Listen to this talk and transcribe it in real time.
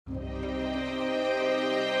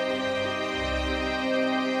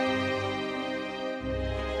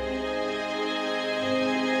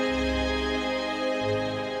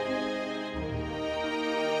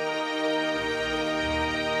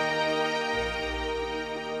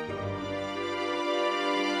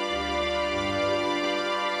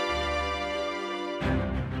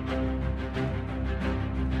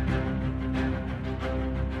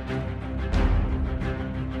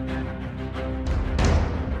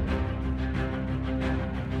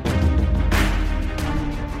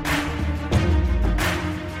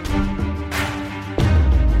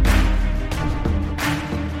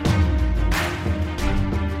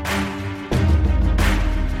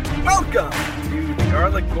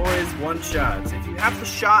Garlic Boys one-shots. If you have the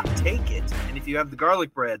shot, take it. And if you have the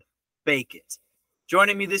garlic bread, bake it.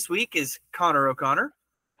 Joining me this week is Connor O'Connor.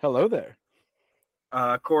 Hello there.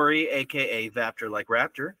 Corey, a.k.a. Vaptor Like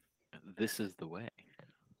Raptor. This is the way.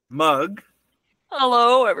 Mug.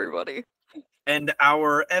 Hello, everybody. And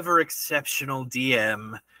our ever-exceptional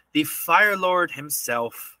DM, the Fire Lord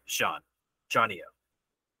himself, Johnny O.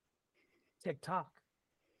 TikTok.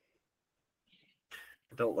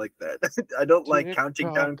 I don't like that. I don't like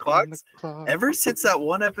counting down clocks. Ever since that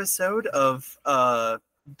one episode of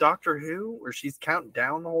Doctor Who where she's counting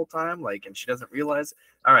down the whole time, and she doesn't realize.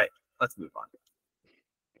 All right, let's move on.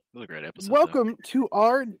 That was a great episode. Welcome to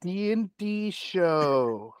our D&D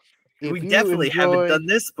show. We definitely haven't done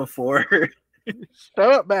this before.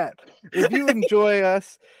 Shut up, Matt. If you enjoy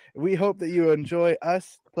us, we hope that you enjoy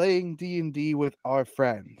us playing D&D with our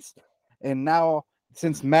friends. And now,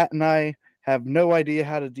 since Matt and I have no idea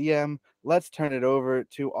how to DM, let's turn it over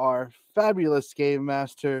to our fabulous game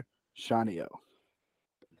master, Shania.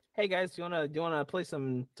 Hey guys, do you wanna play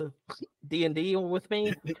some D&D with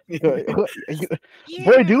me?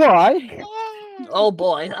 Boy, do I! Oh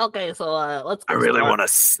boy. Okay, so let's. I really want to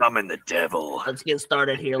summon the devil. Let's get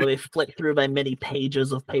started here. Let me flick through my many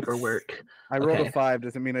pages of paperwork. I rolled a 5.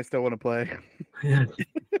 Doesn't mean I still want to play.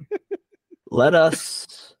 Let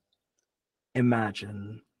us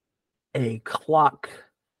imagine a clock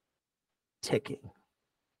ticking.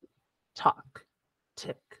 Tock,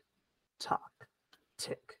 tick, tock,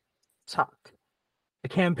 tick, tock. The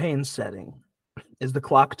campaign setting is the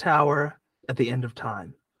clock tower at the end of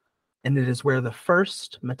time, and it is where the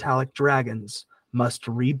first metallic dragons must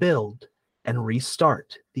rebuild and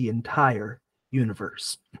restart the entire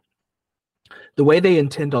universe. The way they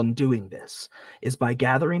intend on doing this is by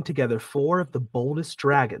gathering together 4 of the boldest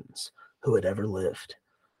dragons who had ever lived.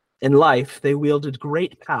 In life, they wielded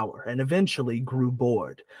great power and eventually grew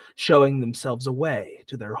bored, showing themselves away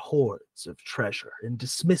to their hordes of treasure and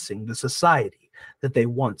dismissing the society that they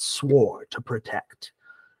once swore to protect.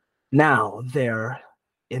 Now they're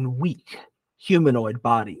in weak, humanoid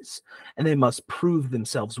bodies, and they must prove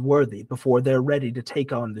themselves worthy before they're ready to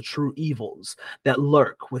take on the true evils that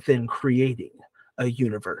lurk within creating a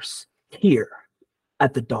universe here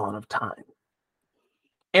at the dawn of time.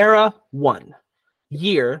 Era 1.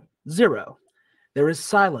 Year 0. There is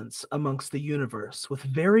silence amongst the universe with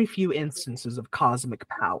very few instances of cosmic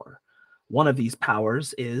power. One of these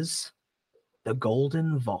powers is the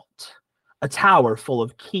Golden Vault, a tower full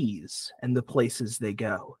of keys and the places they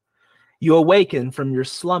go. You awaken from your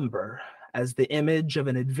slumber as the image of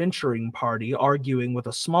an adventuring party arguing with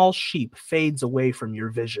a small sheep fades away from your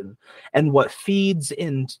vision, and what feeds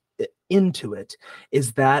into it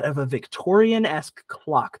is that of a Victorian-esque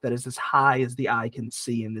clock that is as high as the eye can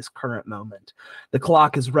see in this current moment. The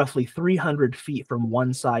clock is roughly 300 feet from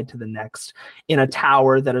one side to the next in a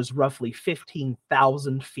tower that is roughly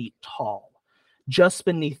 15,000 feet tall. Just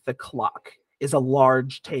beneath the clock is a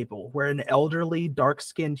large table where an elderly,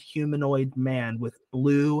 dark-skinned humanoid man with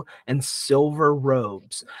blue and silver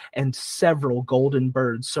robes and several golden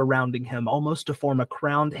birds surrounding him, almost to form a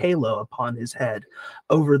crowned halo upon his head.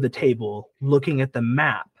 Over the table, looking at the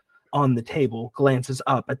map on the table, glances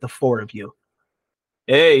up at the 4 of you.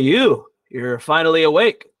 Hey, you're finally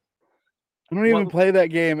awake. I don't even play that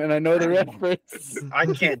game, and I know the reference. I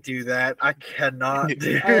can't do that. I cannot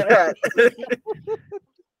do that.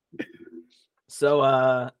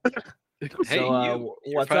 So, Hey, you're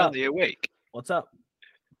what's up? finally awake. What's up?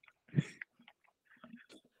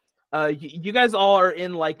 You guys all are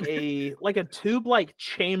in like a tube-like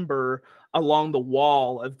chamber along the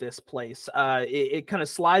wall of this place. It kind of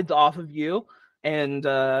slides off of you, and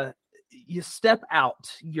you step out.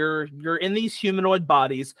 You're in these humanoid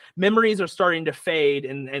bodies. Memories are starting to fade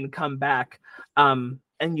and come back.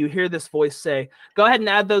 And you hear this voice say, "Go ahead and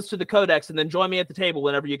add those to the codex, and then join me at the table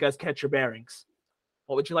whenever you guys catch your bearings."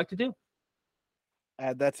 What would you like to do?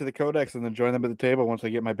 Add that to the codex and then join them at the table once I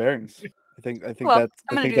get my bearings. I think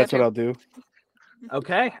that's what I'll do.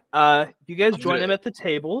 Okay. You guys join them at the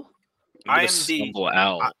table. I'm gonna stumble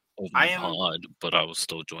out of my pod, but I will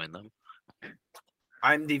still join them.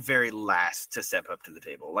 I'm the very last to step up to the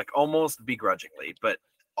table, almost begrudgingly, but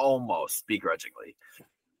almost begrudgingly.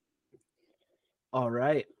 All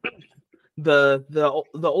right. The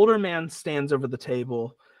older man stands over the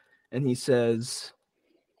table and he says,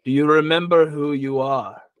 "Do you remember who you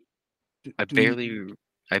are?" I barely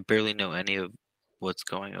know any of what's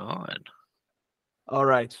going on. All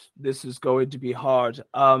right, this is going to be hard.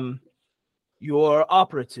 You're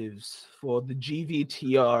operatives for the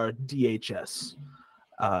GVTR DHS.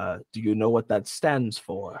 Do you know what that stands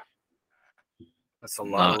for? That's a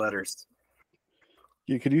lot of letters.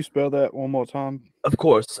 Could you spell that one more time? Of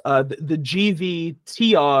course. The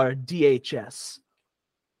GVTRDHS.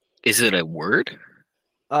 Is it a word?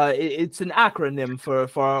 It's an acronym for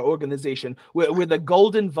our organization. We're the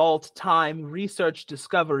Golden Vault Time Research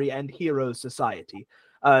Discovery and Heroes Society.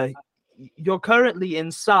 You're currently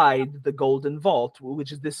inside the Golden Vault,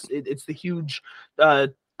 which is it's the huge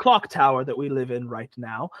clock tower that we live in right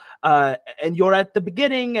now. And you're at the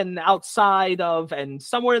beginning and outside of and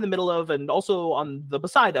somewhere in the middle of and also on the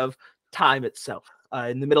beside of time itself,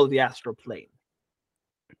 in the middle of the astral plane.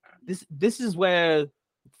 This is where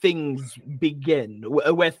things begin,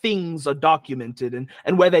 where things are documented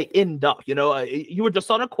and where they end up. You were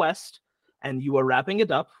just on a quest and you were wrapping it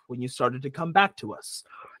up when you started to come back to us.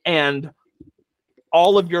 And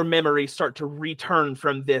all of your memories start to return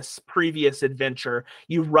from this previous adventure.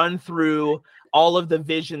 You run through all of the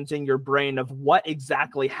visions in your brain of what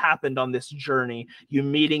exactly happened on this journey. You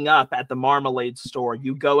meeting up at the marmalade store,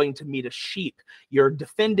 you going to meet a sheep, you're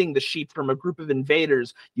defending the sheep from a group of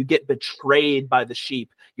invaders, you get betrayed by the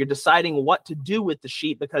sheep, you're deciding what to do with the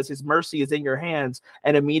sheep because his mercy is in your hands,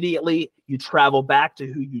 and immediately you travel back to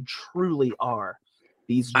who you truly are.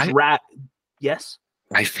 Yes?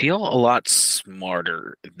 I feel a lot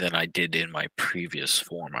smarter than I did in my previous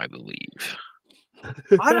form, I believe.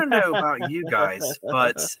 I don't know about you guys,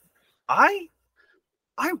 but I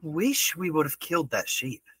wish we would have killed that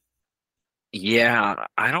sheep. Yeah,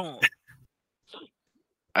 I don't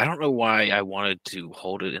know why I wanted to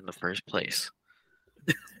hold it in the first place.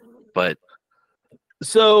 But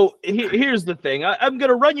so here's the thing. I'm going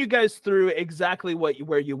to run you guys through exactly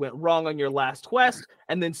where you went wrong on your last quest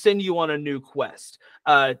and then send you on a new quest.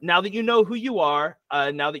 Now that you know who you are,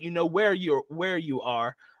 now that you know where you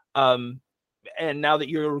are, and now that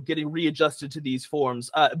you're getting readjusted to these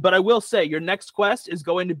forms. But I will say your next quest is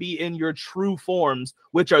going to be in your true forms,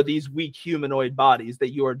 which are these weak humanoid bodies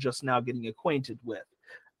that you are just now getting acquainted with.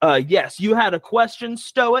 Yes, you had a question,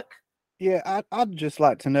 Stoic? Yeah, I'd just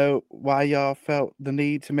like to know why y'all felt the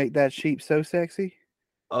need to make that sheep so sexy.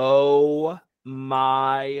 Oh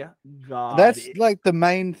my God. That's like the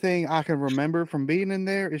main thing I can remember from being in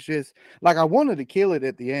there. It's just like I wanted to kill it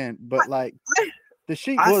at the end, but like the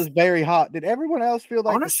sheep was very hot. Did everyone else feel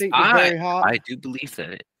like the sheep was very hot? I do believe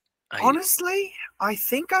that. Honestly, I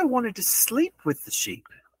think I wanted to sleep with the sheep.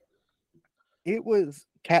 It was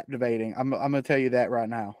captivating. I'm gonna tell you that right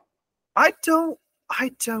now. I don't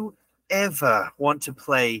ever want to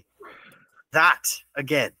play that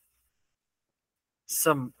again.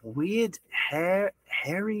 Some weird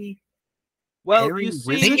hairy. Well, you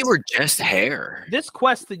see, I think you were just hair. This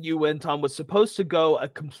quest that you went on was supposed to go a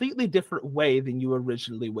completely different way than you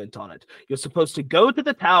originally went on it. You're supposed to go to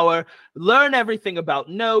the tower, learn everything about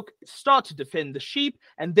Noke, start to defend the sheep,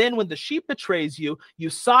 and then when the sheep betrays you, you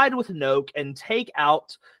side with Noke and take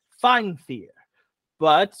out Feinfear.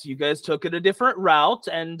 But you guys took it a different route,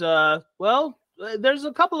 and, there's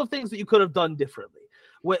a couple of things that you could have done differently.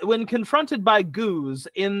 When confronted by Goose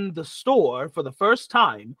in the store for the first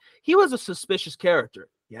time, he was a suspicious character,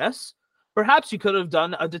 yes? Perhaps you could have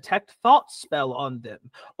done a detect thought spell on them,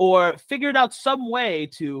 or figured out some way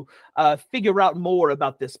to figure out more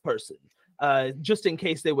about this person, just in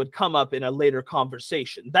case they would come up in a later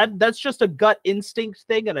conversation. That's just a gut instinct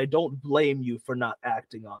thing, and I don't blame you for not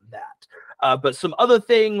acting on that. But some other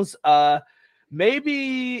things,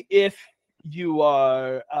 maybe if you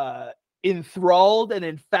are enthralled and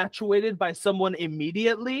infatuated by someone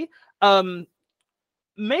immediately,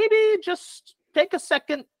 maybe just take a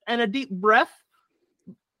second and a deep breath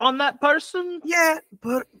on that person. Yeah,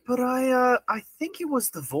 but I think it was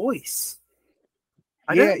the voice.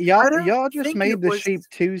 Y'all just made the sheep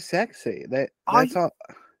too sexy. That's all.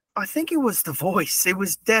 I think it was the voice. It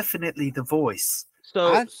was definitely the voice.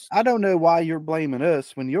 So I don't know why you're blaming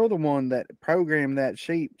us when you're the one that programmed that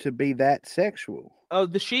sheep to be that sexual. Oh,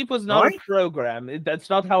 the sheep was not a program. That's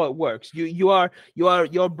not how it works.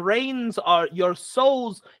 Your brains are, your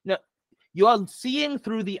souls. You are seeing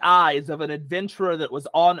through the eyes of an adventurer that was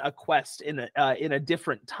on a quest in a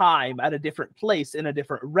different time, at a different place, in a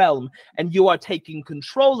different realm, and you are taking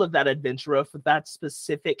control of that adventurer for that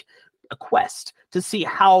specific quest to see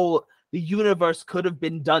how the universe could have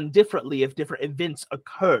been done differently if different events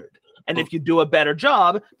occurred. And if you do a better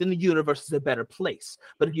job, then the universe is a better place.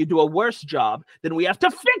 But if you do a worse job, then we have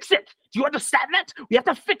to fix it. Do you understand that? We have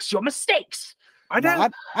to fix your mistakes. I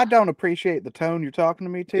don't appreciate the tone you're talking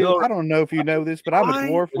to me to. I don't know if you know this, but I'm a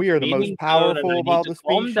dwarf. We are the most powerful of all the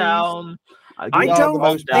species. Down. I are the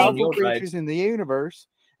most powerful creatures in the universe,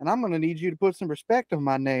 and I'm going to need you to put some respect on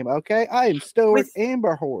my name, okay? I am Stoic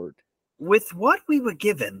Amberhorde. With what we were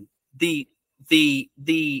given, the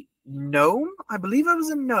gnome. I believe I was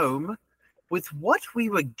a gnome. With what we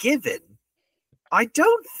were given, I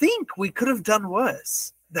don't think we could have done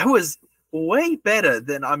worse. That was way better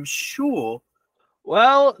than I'm sure.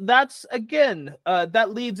 Well, that's again.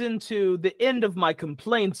 That leads into the end of my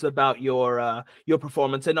complaints about your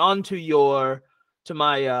performance, and on to my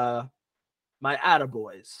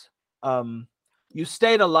attaboys. You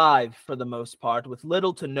stayed alive for the most part with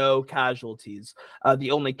little to no casualties.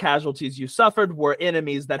 The only casualties you suffered were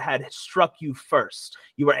enemies that had struck you first.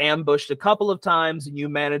 You were ambushed a couple of times and you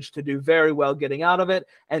managed to do very well getting out of it.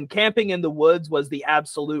 And camping in the woods was the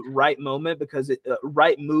absolute right moment because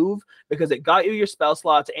right move because it got you your spell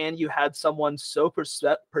slots and you had someone so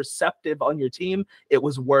perceptive on your team. It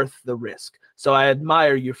was worth the risk. So I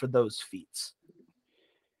admire you for those feats.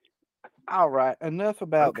 All right, enough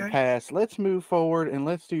about the Okay. past. Let's move forward and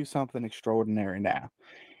let's do something extraordinary now.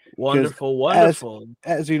 Wonderful, wonderful.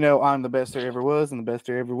 As you know, I'm the best there ever was and the best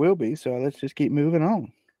there ever will be. So let's just keep moving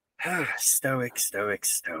on. Stoic.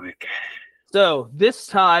 So this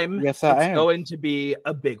time, Yes, I am. going to be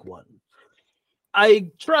a big one.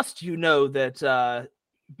 I trust you know that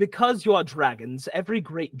because you are dragons, every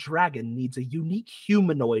great dragon needs a unique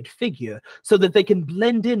humanoid figure so that they can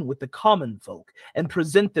blend in with the common folk and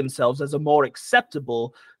present themselves as a more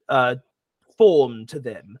acceptable form to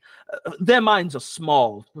them. Their minds are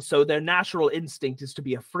small, so their natural instinct is to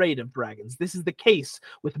be afraid of dragons. This is the case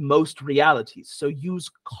with most realities, so use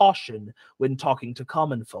caution when talking to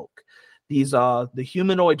common folk. These are the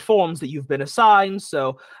humanoid forms that you've been assigned,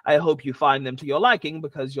 so I hope you find them to your liking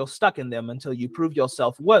because you're stuck in them until you prove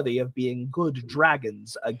yourself worthy of being good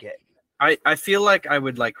dragons again. I feel like I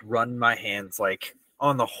would like run my hands like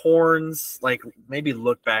on the horns, like maybe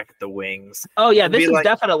look back at the wings. Oh yeah, And this be is like-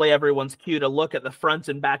 definitely everyone's cue to look at the front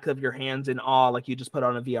and back of your hands in awe like you just put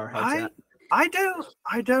on a VR headset.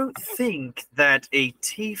 I don't think that a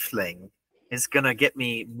tiefling is gonna get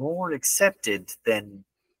me more accepted than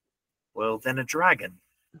a dragon.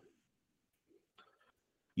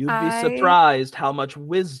 You'd be surprised how much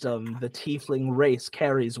wisdom the tiefling race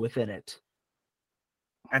carries within it.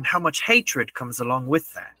 And how much hatred comes along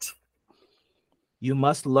with that. You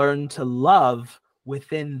must learn to love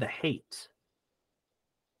within the hate.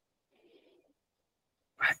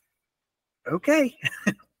 Okay.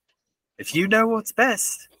 If you know what's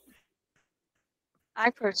best.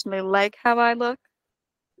 I personally like how I look.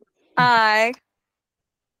 I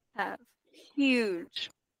have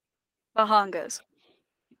huge bahangas.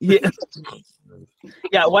 Yeah.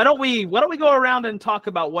 Yeah, why don't we go around and talk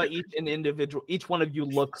about what each one of you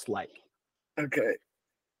looks like? Okay.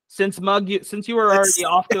 Since you were already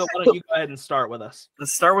off to it, why don't you go ahead and start with us?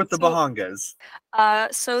 Let's start with the bahangas.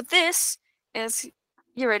 So this is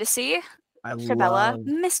Eurydice, I Shabella, love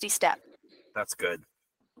Misty Step. That's good.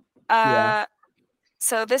 Yeah.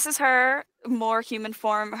 So this is her more human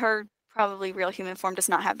form. Her probably real human form does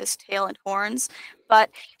not have this tail and horns, but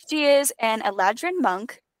she is an Eladrin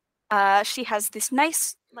monk. She has this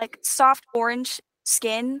nice, like, soft orange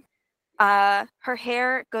skin. Her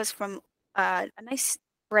hair goes from a nice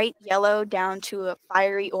bright yellow down to a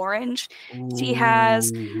fiery orange. She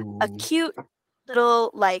has a cute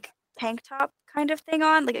little, like, tank top kind of thing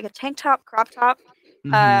on, like a tank top, crop top,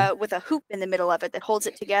 with a hoop in the middle of it that holds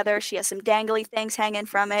it together. She has some dangly things hanging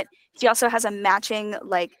from it. She also has a matching,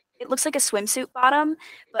 like, it looks like a swimsuit bottom,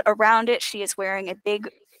 but around it she is wearing a big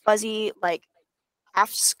fuzzy, like,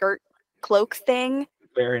 half skirt cloak thing.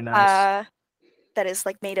 Very nice. That is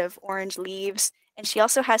like made of orange leaves. And she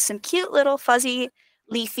also has some cute little fuzzy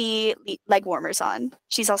leafy leg warmers on.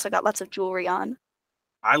 She's also got lots of jewelry on.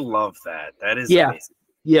 I love that. That is amazing.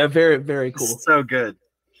 Yeah, very, very cool. So good.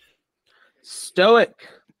 Stoic.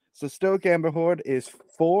 So Stoic Amberhorde is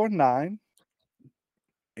 4'9",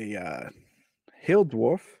 a hill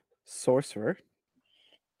dwarf sorcerer.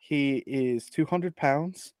 He is 200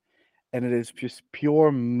 pounds, and it is just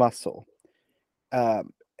pure muscle.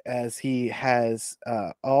 As he has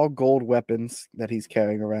all gold weapons that he's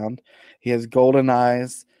carrying around. He has golden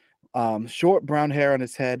eyes, short brown hair on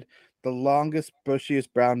his head, the longest,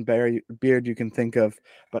 bushiest brown beard you can think of.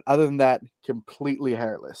 But other than that, completely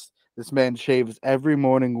hairless. This man shaves every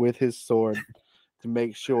morning with his sword to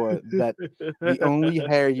make sure that the only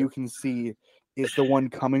hair you can see is the one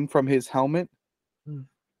coming from his helmet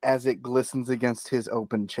as it glistens against his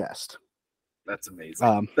open chest. That's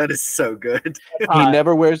amazing. That is so good. He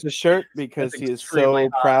never wears a shirt because that's he is so extremely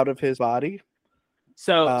proud of his body.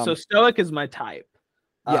 So Stoic is my type.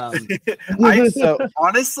 Yes. So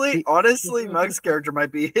honestly, Mug's character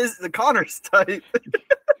might be the Connor's type.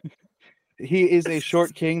 He is a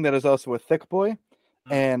short king that is also a thick boy,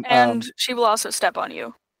 and she will also step on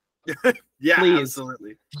you. Yeah, Please.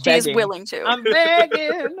 absolutely. She's Begging. willing to. I'm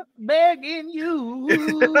begging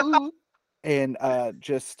you. And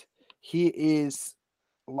just he is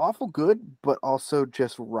lawful good, but also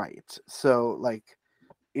just right. So like,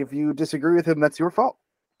 if you disagree with him, that's your fault.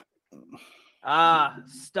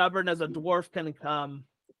 Stubborn as a dwarf can come.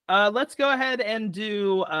 Let's go ahead and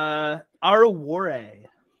do Arawore.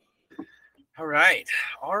 All right.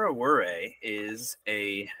 Arawure is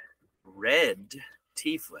a red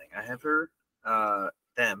tiefling. I have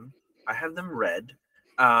them red.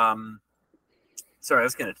 Sorry, I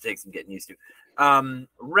was going to take some getting used to.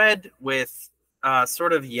 Red with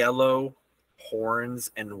sort of yellow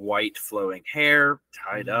horns and white flowing hair,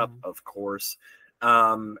 tied up, of course.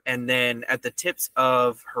 And then at the tips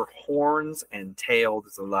of her horns and tail,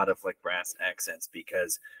 there's a lot of like brass accents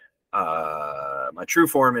because my true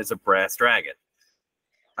form is a brass dragon.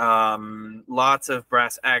 Lots of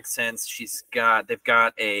brass accents. They've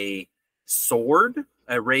got a sword,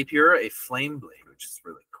 a rapier, a flame blade, which is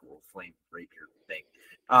really cool, flame rapier thing.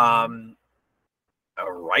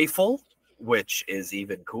 A rifle, which is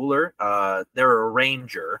even cooler. They're a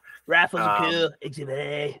ranger. Rifles are cool. Exhibit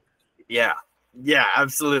A. Yeah,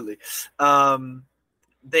 absolutely.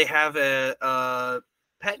 They have a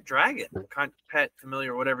pet dragon, pet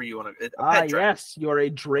familiar, whatever you want to. Pet dragon. Yes, you're a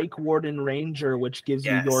Drake Warden Ranger, which gives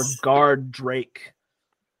you your guard Drake,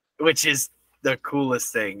 which is the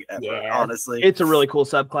coolest thing ever. Yeah, honestly, it's a really cool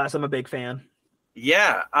subclass. I'm a big fan.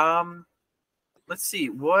 Yeah. Let's see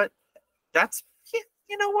what. That's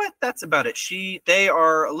you know what? That's about it. They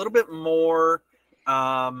are a little bit more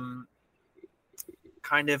kind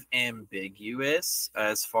of ambiguous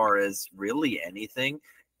as far as really anything,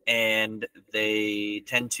 and they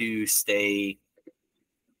tend to stay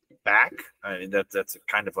back. I mean, that's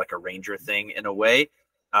kind of like a ranger thing in a way,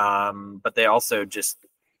 but they also just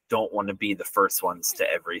don't want to be the first ones to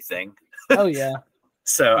everything. Oh yeah.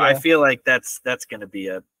 So yeah. I feel like that's going to be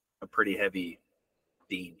a pretty heavy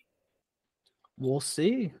theme. We'll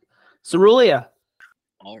see. Cerulia.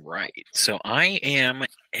 All right. So I am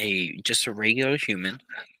just a regular human.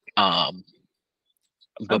 But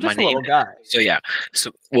my name, little guy. So yeah.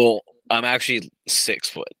 So I'm actually 6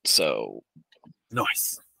 foot. So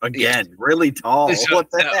nice. Again, really tall. So, what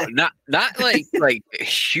the heck? Not like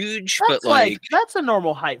huge, but like that's a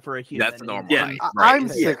normal height for a human. That's a normal height. Right. I'm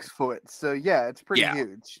 6 foot, so yeah, it's pretty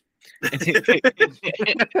huge.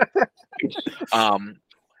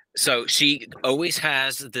 So she always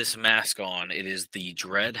has this mask on. It is the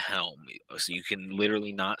Dread Helm. So you can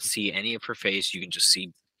literally not see any of her face. You can just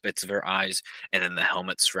see bits of her eyes, and then the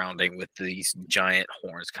helmet surrounding with these giant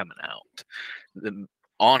horns coming out.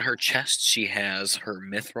 On her chest, she has her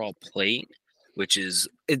Mithril plate, which is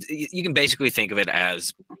you can basically think of it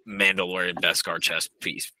as Mandalorian Beskar chest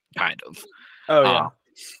piece, kind of. Oh yeah.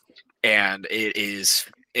 And it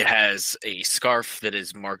has a scarf that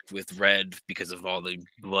is marked with red because of all the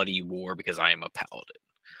bloody war, because I am a paladin.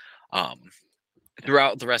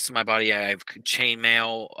 Throughout the rest of my body, I have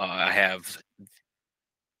chainmail. I have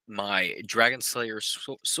my Dragon Slayer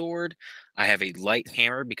sword. I have a light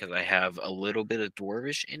hammer because I have a little bit of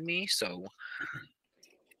dwarvish in me. So,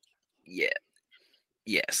 yeah.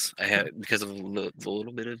 Yes, I have because of a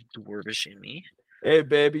little bit of dwarvish in me. Hey,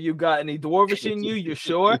 baby, you got any dwarvish in you? You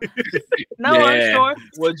sure? No, yeah. I'm sure.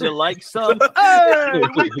 Would you like some? Hey,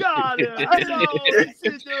 we got it.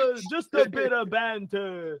 Hello, just a bit of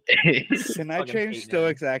banter. Can I change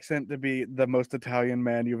Stoic's accent to be the most Italian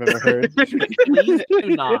man you've ever heard? Please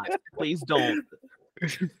do not. Please don't.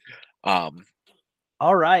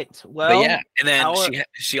 All right. Well, but yeah, and then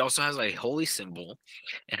she also has a holy symbol,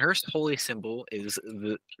 and her holy symbol is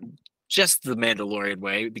just the Mandalorian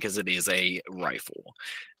way because it is a rifle.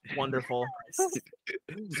 Wonderful.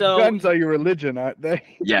 So guns are your religion, aren't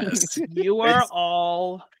they? Yes. You are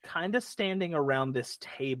all kind of standing around this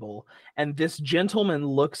table, and this gentleman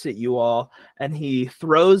looks at you all, and he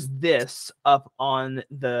throws this up on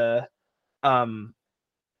the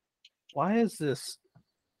why is this?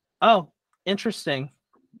 Oh, interesting.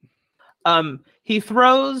 He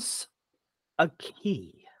throws a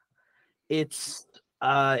key. It's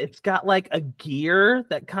got like a gear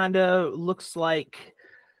that kind of looks like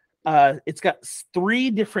it's got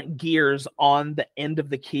 3 different gears on the end of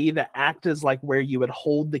the key that act as like where you would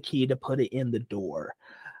hold the key to put it in the door.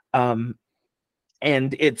 And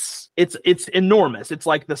it's enormous. It's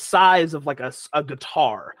like the size of like a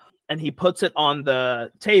guitar. And he puts it on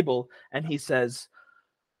the table and he says,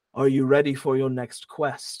 "Are you ready for your next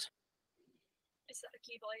quest?" Is that a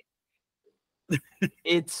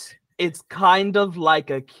keyblade? It's kind of like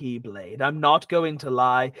a Keyblade. I'm not going to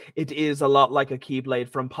lie. It is a lot like a Keyblade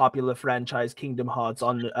from popular franchise Kingdom Hearts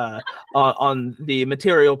on the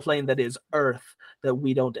material plane that is Earth. That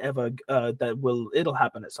we don't ever. It'll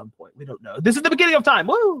happen at some point. We don't know. This is the beginning of time.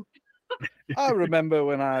 Woo! I remember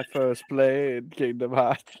when I first played Kingdom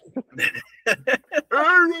Hearts.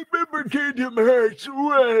 I remember Kingdom Hearts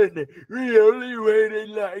 1. We only waited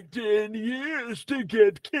like 10 years to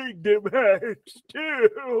get Kingdom Hearts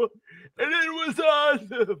 2. And it was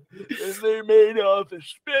awesome. And they made all the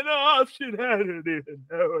spin-offs, and I don't even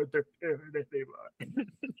know what they're doing anymore.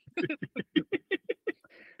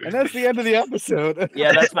 And that's the end of the episode.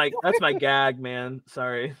 Yeah, that's my gag, man.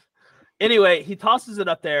 Sorry. Anyway, he tosses it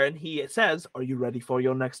up there and he says, "Are you ready for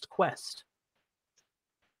your next quest?"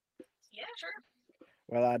 Yeah, sure.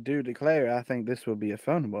 Well, I do declare I think this will be a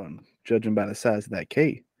fun one, judging by the size of that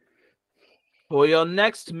key. For your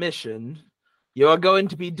next mission, you are going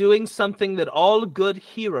to be doing something that all good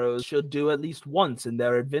heroes should do at least once in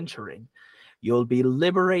their adventuring. You'll be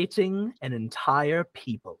liberating an entire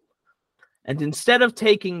people. And instead of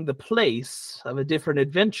taking the place of a different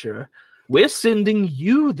adventure, we're sending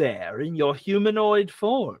you there in your humanoid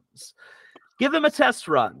forms. Give them a test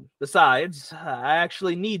run. Besides, I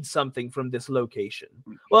actually need something from this location.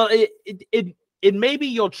 Well, it may be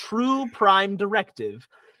your true prime directive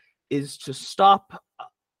is to stop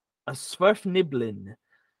a Svirfneblin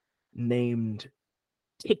named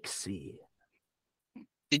Tixie.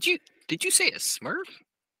 Did you say a Smurf?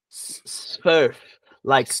 Svirf,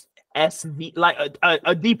 like SV, like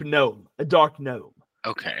a deep gnome, a dark gnome.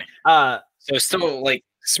 Okay. So still like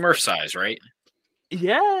Smurf size, right?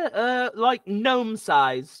 Yeah, like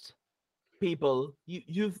gnome-sized people.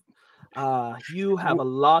 You have a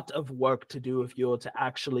lot of work to do if you're to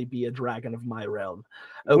actually be a dragon of my realm.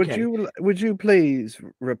 Okay. Would you please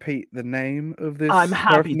repeat the name of this? I'm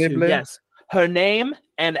happy to. Svirfneblin? Yes, her name.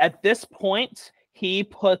 And at this point, he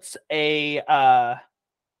puts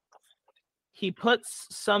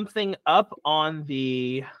something up on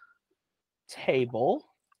the table.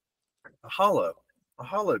 A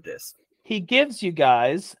hollow disc. He gives you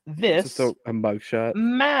guys this a mugshot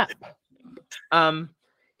map.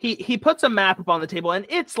 He puts a map up on the table, and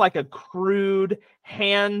it's like a crude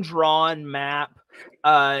hand-drawn map.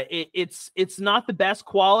 It's not the best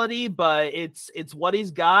quality, but it's what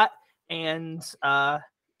he's got, and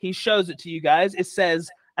he shows it to you guys. It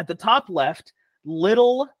says at the top left,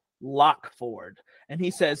 Little Lockford, and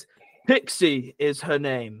he says Pixie is her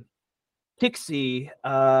name. Tixie,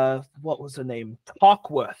 what was her name?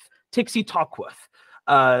 Tixie Talkworth.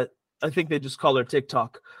 I think they just call her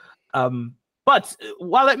TikTok. But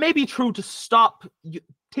while it may be true to stop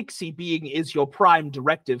Tixie being is your prime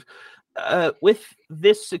directive, with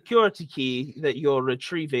this security key that you're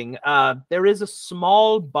retrieving, there is a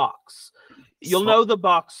small box. You'll know the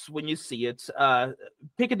box when you see it.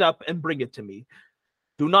 Pick it up and bring it to me.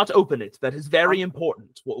 Do not open it. That is very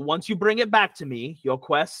important. Once you bring it back to me, your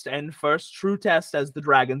quest and first true test as the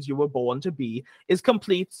dragons you were born to be is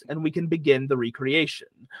complete, and we can begin the recreation.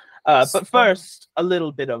 But first, a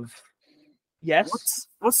little bit of... Yes?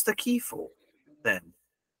 What's the key for, then?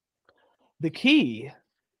 The key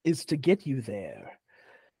is to get you there.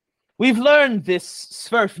 We've learned this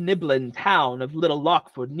Svirfneblin town of Little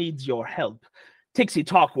Lockford needs your help. Tixie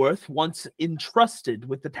Talkworth, once entrusted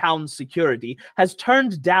with the town's security, has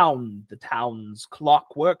turned down the town's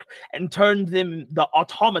clockwork and turned the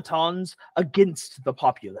automatons against the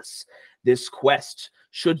populace. This quest,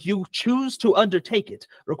 should you choose to undertake it,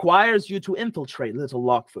 requires you to infiltrate Little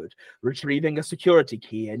Lockford, retrieving a security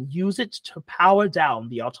key and use it to power down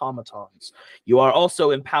the automatons. You are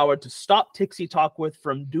also empowered to stop Tixie Talkworth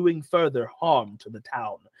from doing further harm to the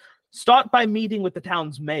town. Start by meeting with the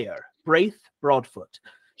town's mayor, Braith Broadfoot.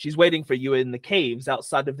 She's waiting for you in the caves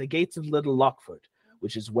outside of the gates of Little Lockford,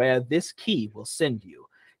 which is where this key will send you.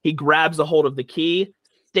 He grabs a hold of the key,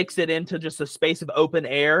 sticks it into just a space of open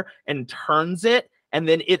air, and turns it, and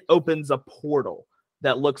then it opens a portal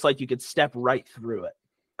that looks like you could step right through it.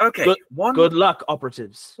 Okay. Good luck,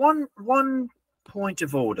 operatives. One point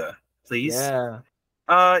of order, please. Yeah.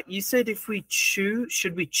 You said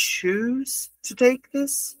should we choose to take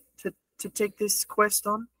this? To take this quest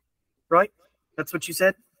on, right? That's what you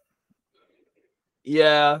said?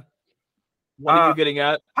 Yeah. What are you getting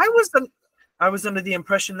at? I was under the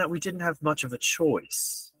impression that we didn't have much of a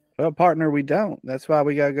choice. Well, partner, we don't. That's why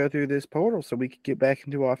we gotta go through this portal so we can get back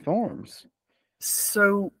into our forms.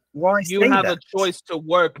 So why you have a choice to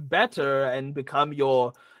work better and become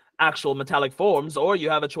your actual metallic forms, or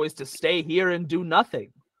you have a choice to stay here and do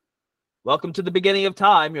nothing. Welcome to the beginning of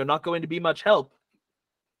time. You're not going to be much help.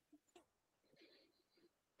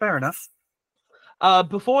 Fair enough.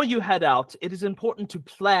 Before you head out, it is important to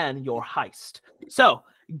plan your heist. So,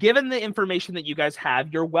 given the information that you guys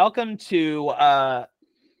have, you're welcome to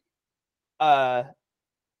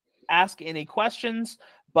ask any questions,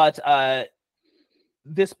 but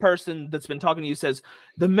this person that's been talking to you says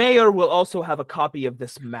the mayor will also have a copy of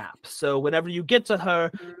this map. So whenever you get to her,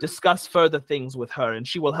 discuss further things with her, and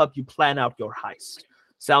she will help you plan out your heist.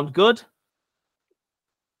 Sound good?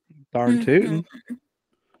 Darn tootin'.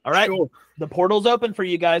 All right. Sure. The portal's open for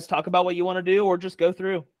you guys. Talk about what you want to do, or just go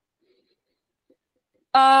through.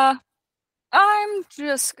 I'm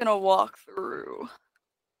just gonna walk through.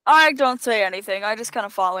 I don't say anything. I just kind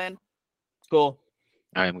of fall in. Cool.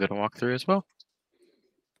 I am gonna walk through as well.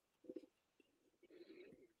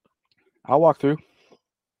 I'll walk through.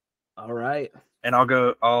 All right. And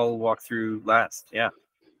I'll walk through last. Yeah.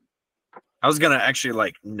 I was gonna actually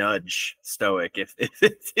like nudge Stoic if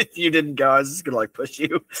you didn't go. I was just gonna like push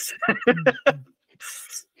you.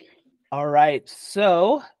 All right.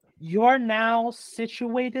 So you are now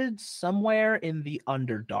situated somewhere in the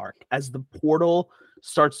Underdark as the portal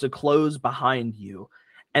starts to close behind you,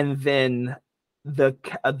 and then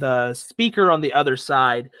the speaker on the other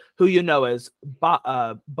side, who you know as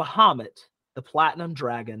Bahamut, the Platinum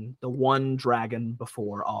Dragon, the one dragon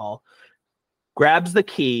before all, grabs the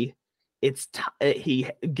key. He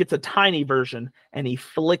gets a tiny version and he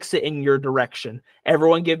flicks it in your direction.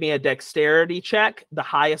 Everyone give me a dexterity check. The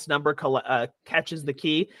highest number catches the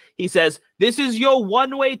key. He says, "This is your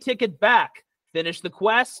one-way ticket back. Finish the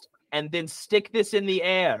quest and then stick this in the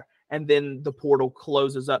air." And then the portal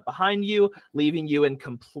closes up behind you, leaving you in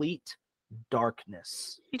complete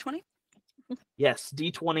darkness. D20? Yes,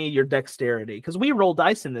 D20, your dexterity. Because we roll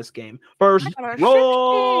dice in this game. First I got a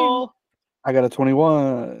roll! I got a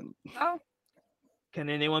 21. Oh, Can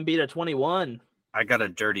anyone beat a 21? I got a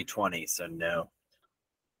dirty 20, so no.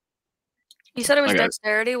 you said it was I got it.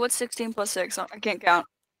 dexterity. What's 16 plus 6? I can't count.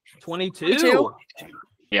 22. 22?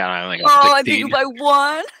 Yeah, I only Oh, got I beat you 16. by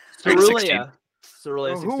 1. Cerulean.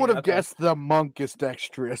 Cerulean, Who 16, would have okay. guessed the monk is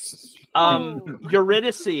dexterous?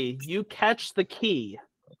 Eurydice, you catch the key.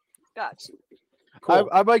 Gotcha. Cool.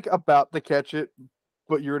 I'm like about to catch it,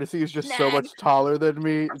 but Eurydice is just so Nah. much taller than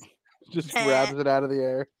me. Just grabs it out of the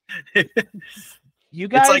air. You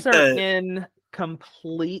guys like are the- in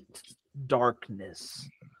complete darkness.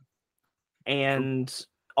 And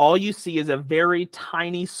all you see is a very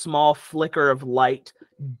tiny, small flicker of light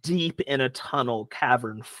deep in a tunnel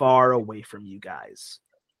cavern far away from you guys.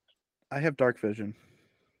 I have dark vision.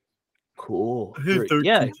 Cool. I have dark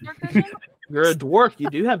Yeah, vision. Dark vision? you're a dwarf. You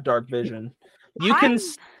do have dark vision. You can...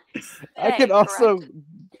 I Hey, could also, correct.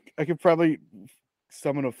 I could probably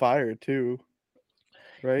summon a fire too,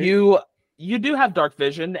 right? You do have dark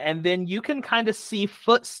vision, and then you can kind of see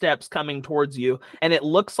footsteps coming towards you, and it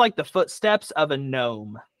looks like the footsteps of a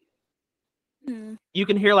gnome. Hmm. You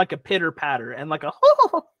can hear like a pitter patter and like a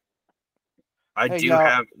I Hey, do now,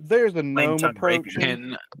 have. There's a gnome tongue rapier.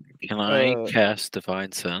 approaching. Can I Uh, cast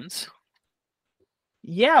Divine Sense?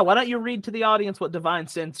 Yeah, why don't you read to the audience what Divine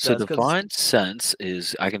Sense So does? 'cause- Divine Sense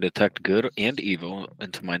is I can detect good and evil.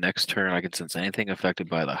 Into my next turn, I can sense anything affected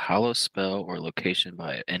by the hollow spell or location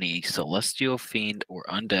by any celestial fiend or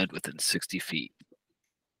undead within 60 feet.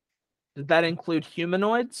 Does that include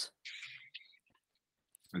humanoids?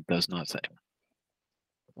 It does not say.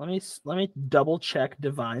 Let me double check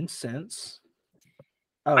Divine Sense.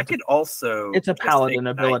 Oh, I could also. it's a just paladin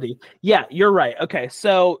take ability. Yeah, you're right. Okay,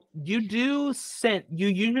 so you use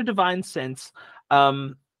your Divine Sense.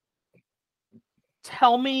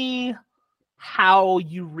 Tell me how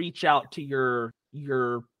you reach out to your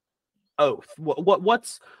oath.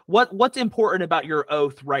 What's important about your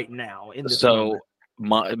oath right now in this So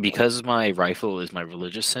moment? because my rifle is my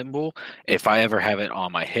religious symbol, if I ever have it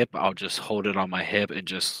on my hip, I'll just hold it on my hip and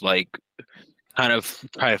just like kind of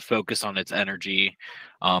try to focus on its energy.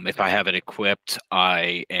 If I have it equipped,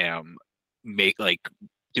 I am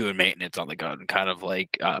doing maintenance on the gun, kind of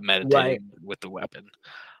like meditating with the weapon.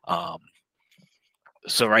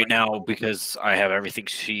 So right now, because I have everything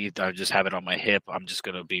sheathed, I just have it on my hip. I'm just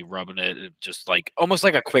gonna be rubbing it, just like almost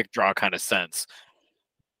like a quick draw kind of sense.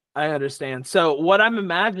 I understand. So what I'm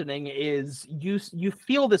imagining is you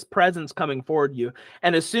feel this presence coming forward you,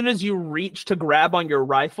 and as soon as you reach to grab on your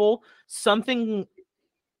rifle, something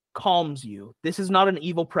calms you. This is not an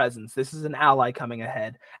evil presence. This is an ally coming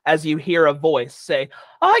ahead. As you hear a voice say,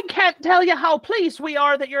 "I can't tell you how pleased we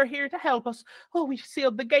are that you're here to help us. Oh, we've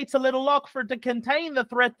sealed the gates a little lockford to contain the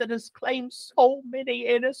threat that has claimed so many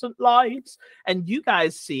innocent lives." And you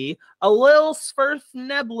guys see a little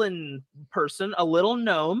Svirfneblin person, a little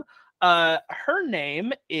gnome. Her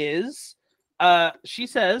name is She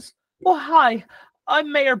says, "Well, hi,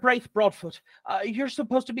 I'm Mayor Braith Broadfoot. You're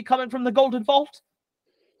supposed to be coming from the Golden Vault?"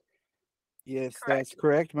 Yes, Correct. that's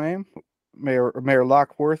correct, ma'am. Mayor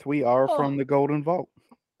Lockworth, we are Oh. from the Golden Vault.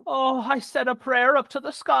 Oh, I said a prayer up to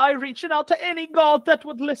the sky, reaching out to any god that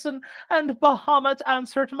would listen, and Bahamut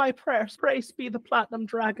answered my prayers. Praise be the Platinum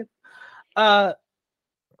Dragon.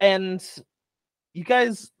 And you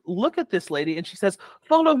guys look at this lady, and she says,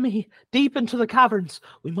 "Follow me deep into the caverns.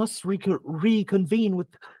 We must reconvene with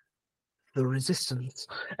the resistance."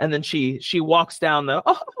 And then she walks down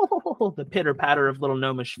the pitter patter of little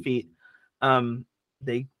gnomish feet.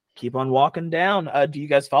 They keep on walking down. Do you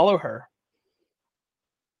guys follow her?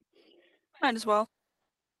 Might as well.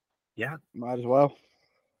 Might as well.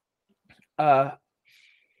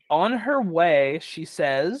 On her way, she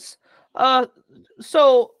says,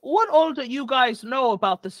 "So what all do you guys know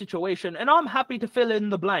about the situation? And I'm happy to fill in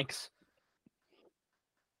the blanks."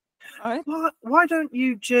 All right. Why don't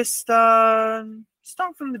you just start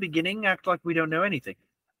from the beginning? Act like we don't know anything.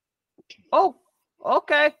 Oh,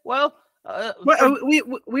 okay. Well, Well,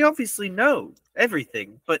 we obviously know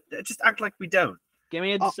everything, but just act like we don't. give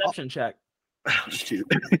me a deception check, Oh, shoot.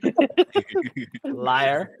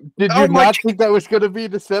 liar. Did Oh you my not think that was going to be a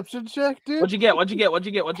deception check, dude? What'd you get? What'd you get? What'd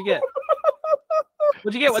you get? What'd you get?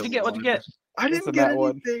 What'd you get? What'd you get? What'd you get? I It's didn't a get nat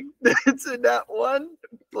one. anything. It's a nat 1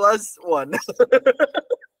 plus 1.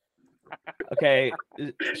 Okay,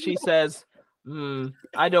 she says,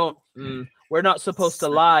 "I don't. We're not supposed to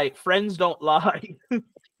lie. Friends don't lie."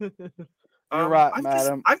 You're right, I've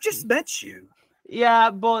madam. I've just met you. Yeah,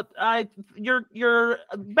 but you're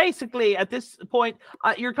basically at this point,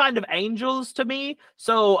 you're kind of angels to me.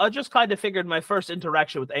 So I just kind of figured my first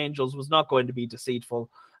interaction with angels was not going to be deceitful.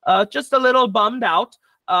 Just a little bummed out.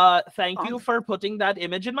 Thank you for putting that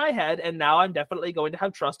image in my head, and now I'm definitely going to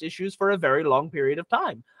have trust issues for a very long period of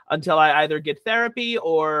time until I either get therapy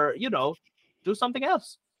or, do something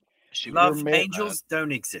else. Love, angels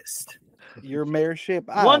don't exist. Your mayorship.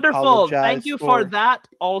 I Wonderful. apologize Thank you for that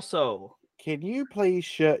also. Can you please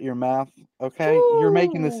shut your mouth? Okay, you're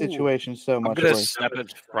making the Ooh. situation so I'm much gonna worse. step in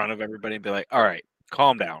front of everybody and be like, "All right,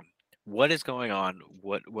 calm down. What is going on?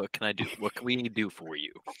 What can I do? What can we do for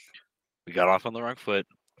you? We got off on the wrong foot.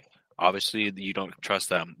 Obviously, you don't trust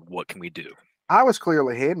them. What can we do?" I was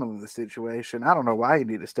clearly handling the situation. I don't know why you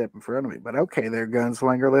need to step in front of me, but okay, there,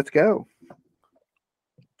 gunslinger. Let's go.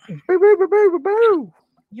 Boo, boo, boo, boo, boo, boo.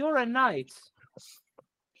 You're a knight.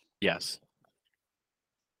 Yes,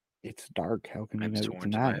 It's dark. How can you I'm know it's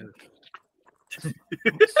sworn to night?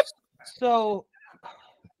 So,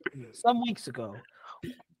 some weeks ago,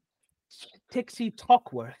 Tixie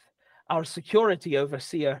Tockworth, our security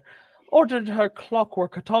overseer, ordered her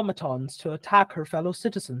clockwork automatons to attack her fellow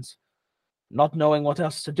citizens. Not knowing what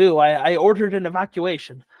else to do, I ordered an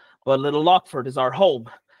evacuation, but Little Lockford is our home,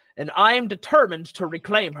 and I am determined to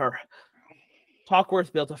reclaim her.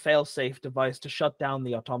 Tockworth built a fail-safe device to shut down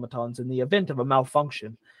the automatons in the event of a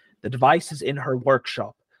malfunction. The device is in her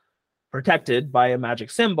workshop, protected by a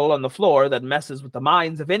magic symbol on the floor that messes with the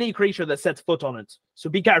minds of any creature that sets foot on it, so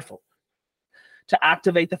be careful. To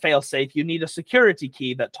activate the failsafe, you need a security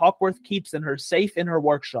key that Tockworth keeps in her safe in her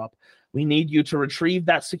workshop. We need you to retrieve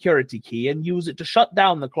that security key and use it to shut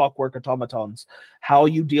down the clockwork automatons. How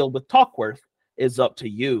you deal with Tockworth is up to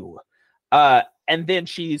you. And then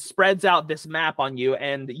she spreads out this map on you,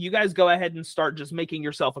 and you guys go ahead and start just making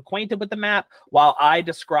yourself acquainted with the map while I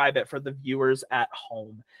describe it for the viewers at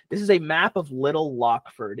home. This is a map of Little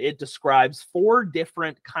Lockford. It describes 4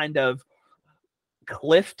 different kind of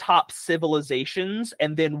cliff-top civilizations,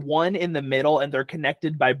 and then one in the middle, and they're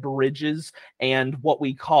connected by bridges and what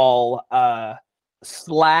we call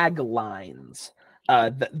slag lines.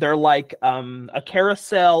 They're like a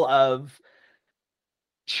carousel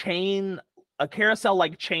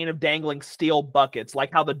like chain of dangling steel buckets,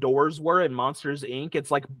 like how the doors were in Monsters Inc.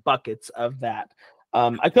 It's like buckets of that.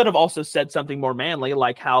 I could have also said something more manly,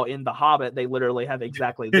 like how in The Hobbit they literally have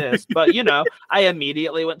exactly this, but I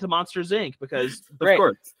immediately went to Monsters Inc. because great.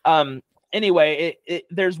 Of course. Anyway,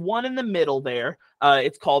 there's one in the middle there.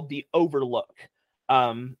 It's called the Overlook.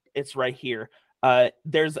 It's right here.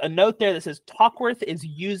 There's a note there that says Tockworth is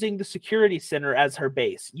using the security center as her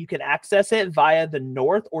base. You can access it via the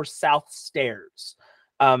north or south stairs.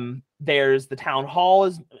 There's the town hall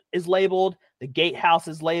is labeled. The gatehouse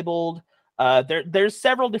is labeled. There's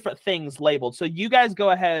several different things labeled. So you guys go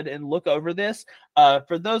ahead and look over this.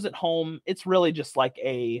 For those at home, it's really just like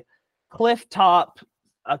a cliff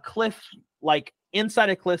like inside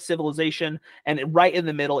a cliff civilization. And right in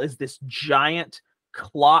the middle is this giant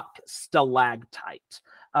clock stalactite.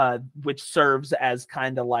 which serves as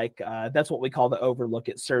kind of like that's what we call the Overlook.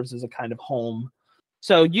 It serves as a kind of home.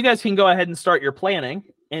 So you guys can go ahead and start your planning.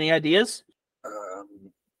 Any ideas?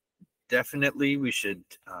 Definitely, we should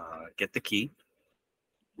get the key.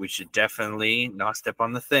 We should definitely not step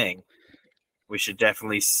on the thing. We should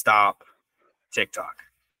definitely stop TikTok.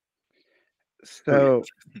 So,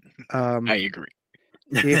 I agree.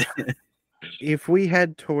 if we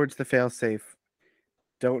head towards the failsafe,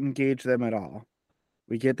 don't engage them at all.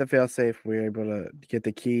 We get the failsafe, we're able to get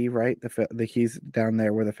the key, right? The key's down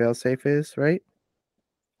there where the failsafe is, right?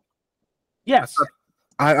 Yes.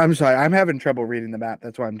 I'm sorry, I'm having trouble reading the map.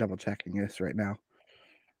 That's why I'm double checking this right now.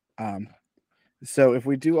 So if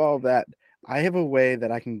we do all that, I have a way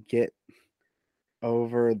that I can get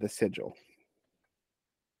over the sigil.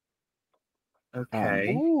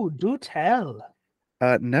 Okay. Ooh, do tell.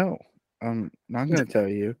 No, I'm not going to tell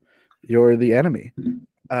you. You're the enemy.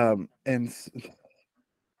 And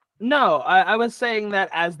No, I was saying that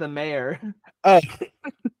as the mayor. I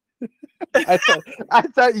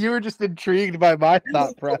thought you were just intrigued by my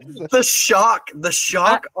thought process. The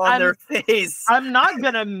shock on their face. I'm not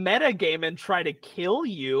gonna metagame and try to kill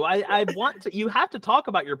you. I want to. You have to talk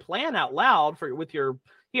about your plan out loud with your.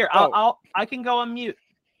 Here, I can go on mute.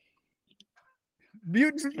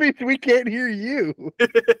 Mute means we can't hear you.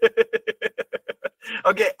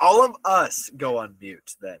 Okay, all of us go on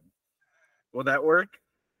mute then. Will that work?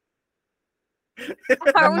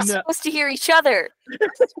 How are we supposed to hear each other?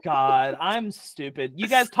 God, I'm stupid. You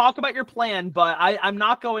guys talk about your plan, but I'm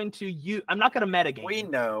not going to I'm not going to metagame. We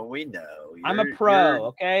know. I'm a pro,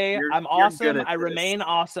 okay? I'm awesome. I this. remain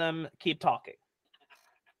awesome. Keep talking.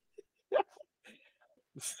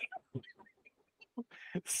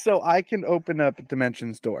 So I can open up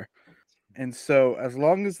Dimension's door. And so as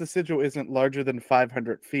long as the sigil isn't larger than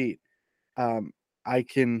 500 feet, I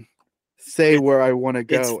can say where I want to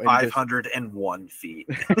go. It's 501 feet.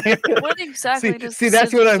 What exactly does see, the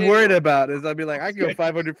that's what sigil I'm do? worried about. Is I'd be like, I can go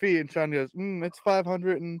 500 feet, and Sean goes, it's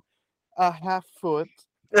 500 and a half foot.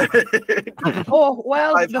 Oh,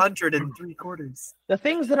 well, 503 quarters. the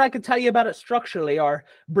things that I could tell you about it structurally are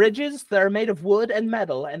bridges that are made of wood and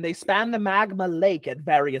metal, and they span the magma lake at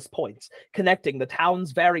various points, connecting the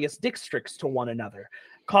town's various districts to one another.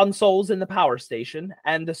 Consoles in the power station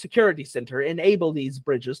and the security center enable these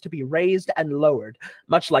bridges to be raised and lowered,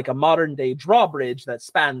 much like a modern-day drawbridge that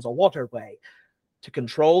spans a waterway. To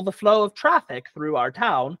control the flow of traffic through our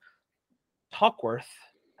town, Tockworth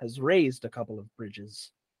has raised a couple of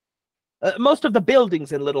bridges. Most of the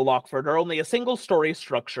buildings in Little Lockford are only a single-story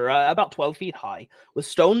structure, about 12 feet high, with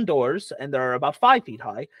stone doors, and they're about 5 feet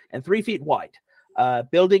high and 3 feet wide.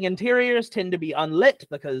 Building interiors tend to be unlit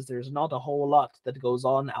because there's not a whole lot that goes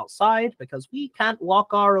on outside because we can't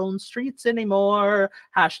walk our own streets anymore.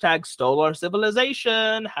 Hashtag stole our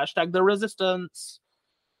civilization. Hashtag the resistance.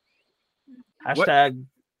 Hashtag.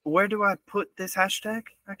 Where do I put this hashtag,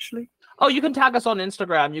 actually? Oh, you can tag us on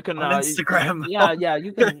Instagram. You can on Instagram. Yeah,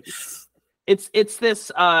 you can. It's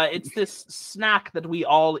this snack that we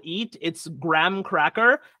all eat. It's graham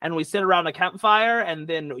cracker, and we sit around a campfire, and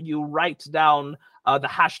then you write down the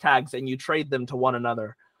hashtags and you trade them to one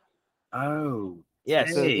another. Oh,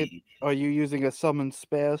 yes. So are you using a summon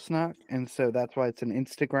spare snack, and so that's why it's an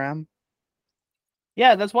Instagram?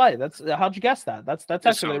 Yeah, that's why. How'd you guess that? That's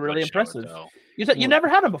actually really impressive. You said you never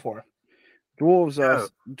had them before. Dwarves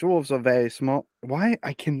are very small. Why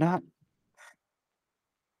I cannot?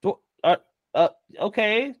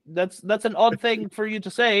 Okay, that's an odd thing for you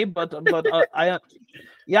to say, but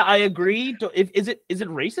I agree. Is it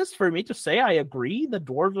racist for me to say I agree? The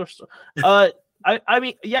dwarves are. I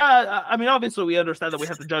mean, obviously we understand that we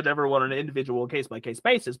have to judge everyone on an individual case by case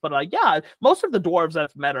basis, but most of the dwarves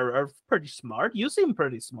I've met are pretty smart. You seem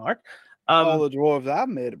pretty smart. All the dwarves I've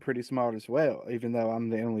met are pretty smart as well, even though I'm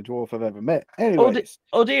the only dwarf I've ever met. Anyways,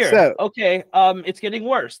 oh dear. So, okay. It's getting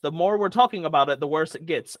worse. The more we're talking about it, the worse it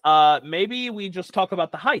gets. Maybe we just talk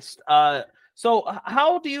about the heist. So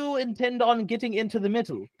how do you intend on getting into the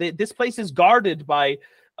middle? This place is guarded by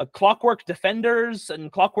clockwork defenders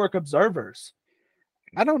and clockwork observers.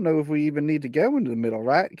 I don't know if we even need to go into the middle,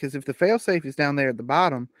 right? Because if the failsafe is down there at the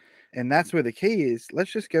bottom, and that's where the key is,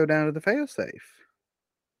 let's just go down to the failsafe.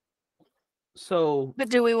 So, but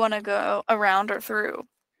do we want to go around or through?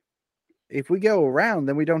 If we go around,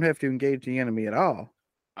 then we don't have to engage the enemy at all.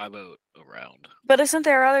 I vote around. But isn't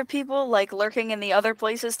there other people like lurking in the other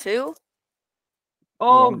places too?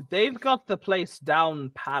 Oh, they've got the place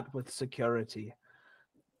down pat with security.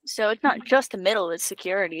 So it's not just the middle; it's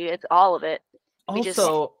security. It's all of it. We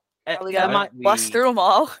gotta bust through them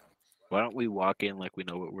all. Why don't we walk in like we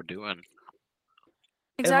know what we're doing?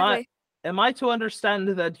 Exactly. am I to understand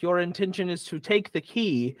that your intention is to take the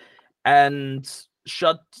key and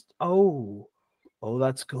shut? Oh,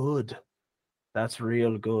 that's good. That's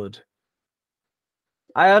real good.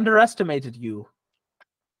 I underestimated you.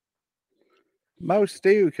 Most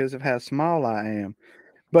do because of how small I am.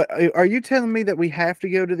 But are you telling me that we have to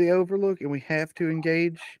go to the Overlook and we have to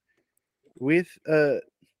engage with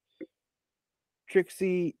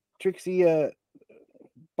Trixie Well,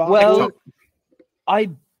 Bobwood?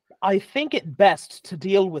 I think it best to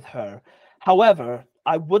deal with her. However,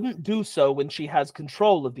 I wouldn't do so when she has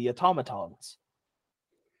control of the automatons.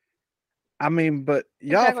 I mean, but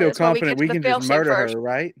y'all Exactly, feel that's why we confident get to we the can just failsafe murder first. her,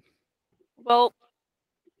 right? Well,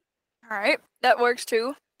 all right, that works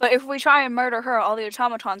too. But if we try and murder her, all the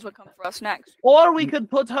automatons would come for us next. Or we could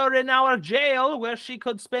put her in our jail where she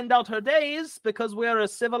could spend out her days because we're a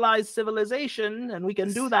civilized civilization and we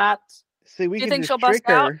can do that. See, we Do you can think just she'll bust trick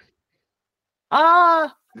out?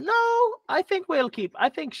 her. No, I think I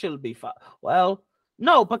think she'll be fine. Well,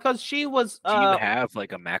 no, because she was. Do you have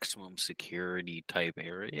like a maximum security type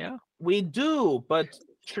area? We do, but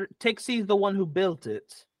Tixie's the one who built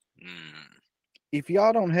it. Mm. If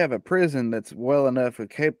y'all don't have a prison that's well enough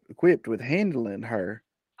equipped with handling her,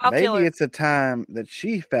 I'll kill maybe her. it's a time that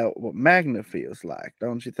she felt what Magna feels like,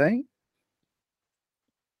 don't you think?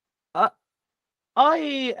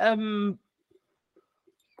 I am.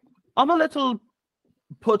 I'm a little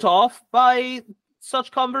put off by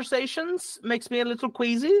such conversations. Makes me a little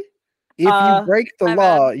queasy. If you break the my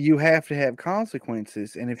law, bad. you have to have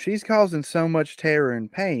consequences. And if she's causing so much terror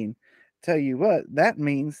and pain, tell you what, that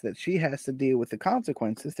means that she has to deal with the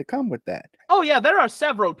consequences that come with that. Oh yeah, there are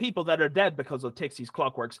several people that are dead because of Tixie's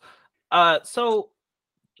clockworks. So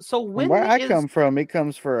From when where I is come from, it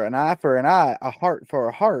comes for an eye, a heart for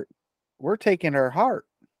a heart. We're taking her heart.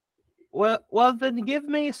 well then give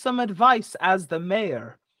me some advice as the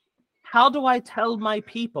mayor. How do I tell my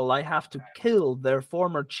people I have to kill their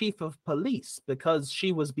former chief of police because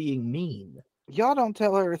she was being mean? Y'all don't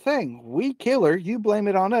tell her a thing. We kill her. You blame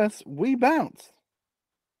it on us. We bounce.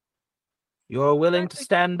 You're willing to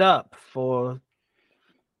stand up for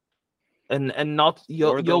and not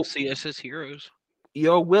Or they'll see us as heroes.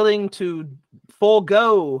 you're willing to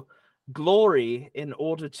forego glory in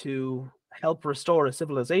order to help restore a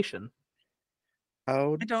civilization.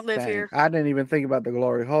 Oh, I don't live dang. here. I didn't even think about the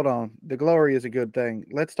glory. Hold on. The glory is a good thing.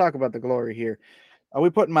 Let's talk about the glory here. Are we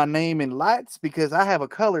putting my name in lights? Because I have a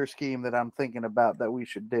color scheme that I'm thinking about that we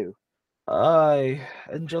should do. And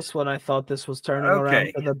just when I thought this was turning around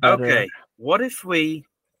Okay. for the better. Okay. What if we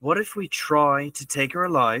try to take her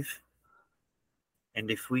alive? And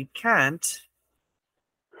if we can't,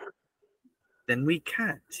 then we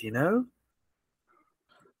can't, you know?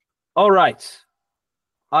 All right.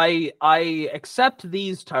 I accept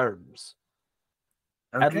these terms.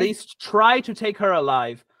 Okay. At least try to take her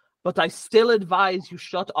alive, but I still advise you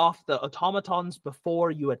shut off the automatons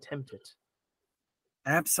before you attempt it.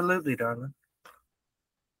 Absolutely, darling.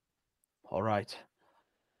 All right.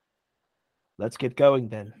 Let's get going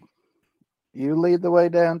then. You lead the way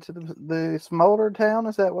down to the Smolder Town.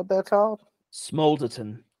 Is that what that's called?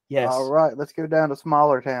 Smolderton. Yes. All right. Let's go down to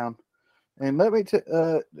Smaller Town. And let me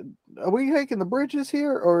are we taking the bridges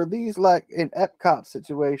here, or are these like an Epcot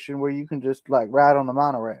situation where you can just like ride on the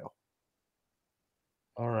monorail?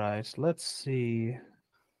 All right. Let's see.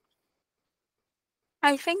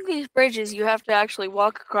 I think these bridges you have to actually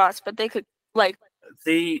walk across, but they could like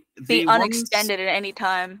The be ones, unextended at any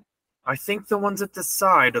time. I think the ones at the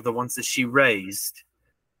side are the ones that she raised,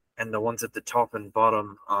 and the ones at the top and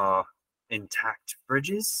bottom are intact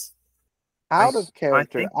bridges. Out of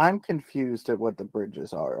character, think- I'm confused at what the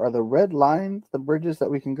bridges are. Are the red lines the bridges that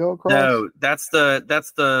we can go across? No, that's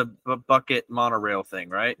the bucket monorail thing,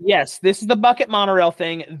 right? Yes, this is the bucket monorail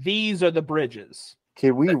thing. These are the bridges.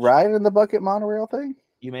 Can we ride in the bucket monorail thing?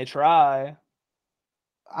 You may try.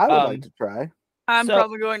 I would like to try. I'm So-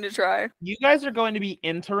 probably going to try. You guys are going to be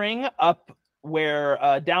entering up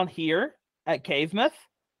where down here at Cave Myth.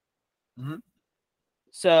 Mhm.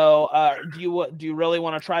 So, do you really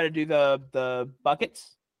want to try to do the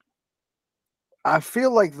buckets? I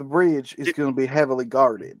feel like the bridge is going to be heavily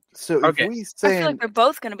guarded. So Okay. if we I feel stand, like they're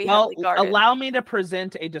both going to be Well, heavily guarded. allow me to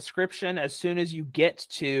present a description as soon as you get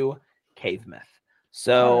to Cave Myth.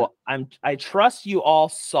 So I trust you all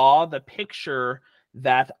saw the picture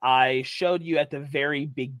that I showed you at the very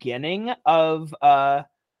beginning of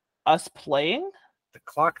us playing. The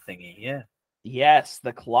clock thingy, yeah. Yes,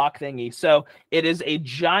 the clock thingy. So it is a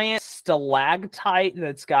giant stalactite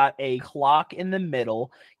that's got a clock in the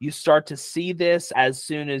middle. You start to see this as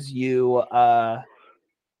soon as you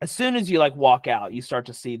like walk out. You start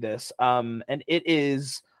to see this. And it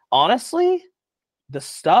is honestly, the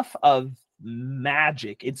stuff of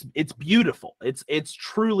magic, it's beautiful. It's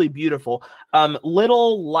truly beautiful.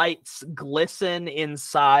 Little lights glisten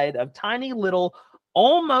inside of tiny little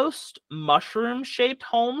almost mushroom shaped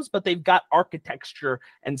homes, but they've got architecture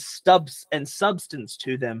and stubs and substance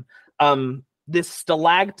to them. This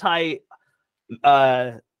stalactite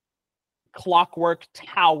clockwork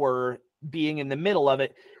tower being in the middle of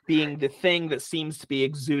it, being the thing that seems to be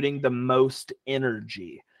exuding the most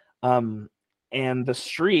energy. And the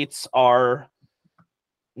streets are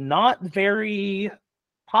not very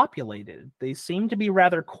populated. They seem to be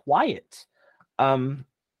rather quiet.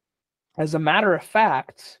 As a matter of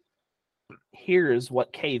fact, here's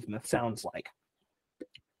what Cave Myth sounds like.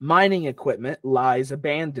 Mining equipment lies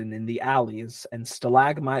abandoned in the alleys and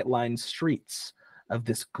stalagmite-lined streets of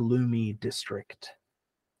this gloomy district.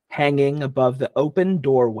 Hanging above the open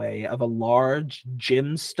doorway of a large,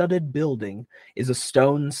 gem-studded building is a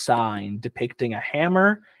stone sign depicting a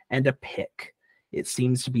hammer and a pick. It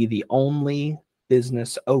seems to be the only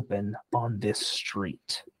business open on this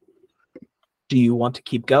street. Do you want to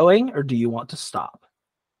keep going, or do you want to stop?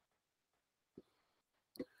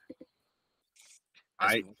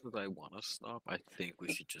 As much as I want to stop, I think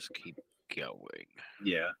we should just keep going.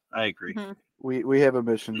 Yeah, I agree. We have a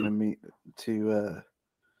mission to meet to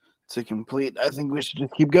complete. I think we should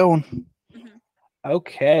just keep going.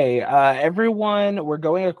 Okay, everyone, we're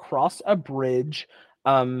going across a bridge.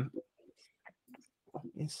 Let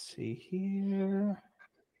me see here.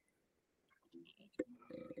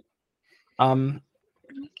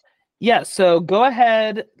 Yeah, so go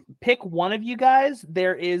ahead, pick one of you guys.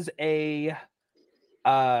 There is there's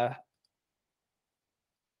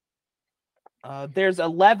a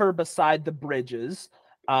lever beside the bridges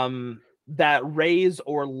that raise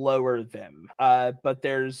or lower them. But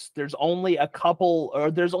there's only a couple, or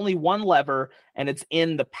there's only one lever, and it's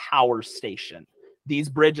in the power station. These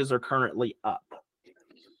bridges are currently up.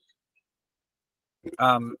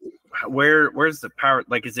 Where's the power?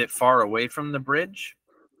 Like, is it far away from the bridge?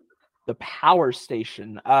 The power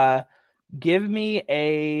station. Give me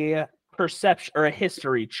a perception or a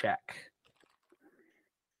history check.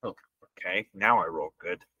 Oh, okay. Now I roll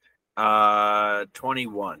good.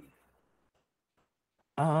 21.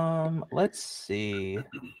 Let's see.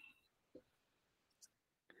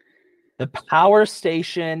 The power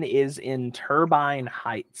station is in Turbine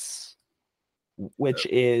Heights, which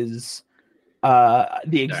is the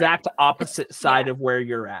exact opposite side of where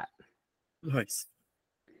you're at. Nice.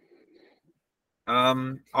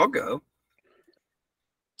 I'll go.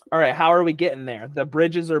 All right, how are we getting there? The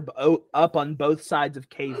bridges are up on both sides of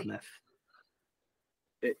Cave Myth.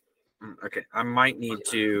 Okay, I might need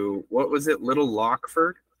to. What was it, Little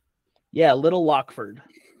Lockford? Yeah, Little Lockford.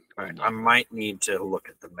 All right, I might need to look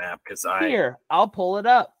at the map because Here, I'll pull it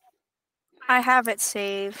up. I have it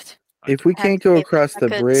saved. If we can't go across the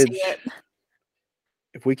couldn't bridge, see it.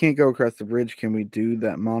 if we can't go across the bridge, can we do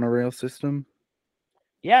that monorail system?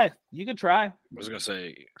 Yeah, you could try. I was gonna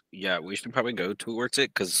say, yeah, we should probably go towards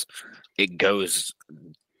it because it goes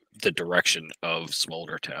the direction of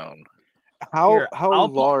Smolder Town. How I'll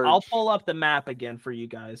large? I'll pull up the map again for you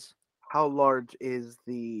guys. How large is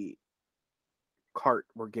the cart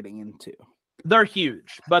we're getting into? They're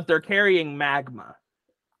huge, but they're carrying magma.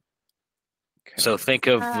 So think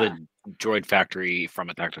of the droid factory from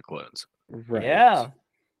Attack of the Clones. Right. Yeah.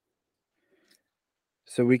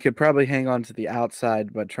 So we could probably hang on to the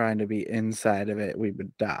outside, but trying to be inside of it, we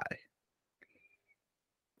would die.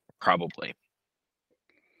 Probably.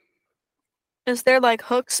 Is there like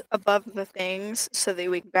hooks above the things so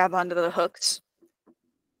that we can grab onto the hooks?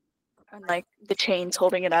 And like the chains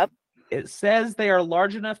holding it up? It says they are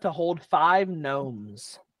large enough to hold 5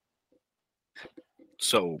 gnomes.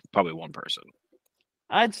 So probably one person.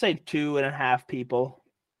 I'd say 2.5 people.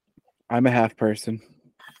 I'm a half person.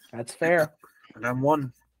 That's fair. And I'm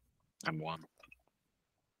one. I'm one.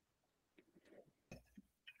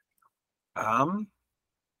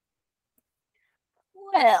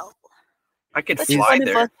 Well, I could which fly one of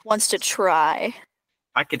there. us wants to try?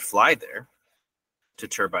 I could fly there to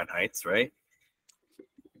Turbine Heights, right?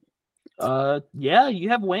 Yeah, you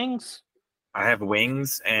have wings. I have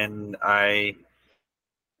wings, and I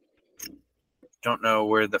don't know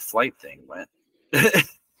where the flight thing went.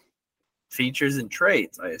 Features and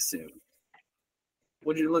traits, I assume.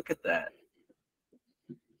 Would you look at that?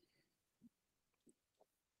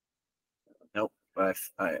 Nope, I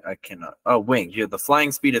cannot. Oh, wings. You have the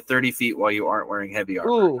flying speed of 30 feet while you aren't wearing heavy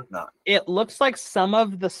armor. Ooh, Not. it looks like some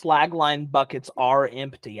of the slagline buckets are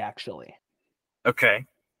empty, actually. Okay.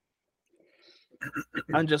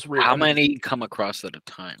 I'm just How many come across at a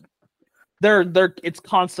time? It's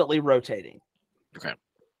constantly rotating.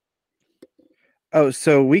 Oh,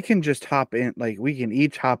 so we can just hop in, like we can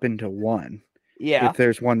each hop into one Yeah. if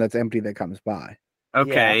there's one that's empty that comes by.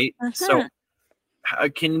 Okay, so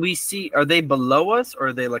can we see? Are they below us or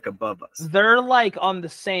are they like above us? They're like on the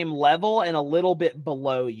same level and a little bit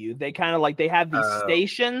below you. They kind of like they have these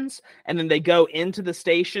stations, and then they go into the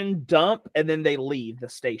station, dump, and then they leave the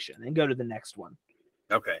station and go to the next one.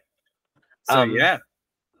 Okay. So yeah.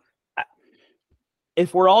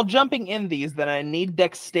 If we're all jumping in these, then I need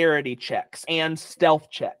dexterity checks and stealth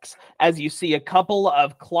checks. As you see a couple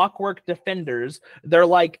of clockwork defenders, they're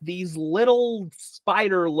like these little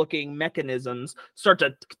spider-looking mechanisms start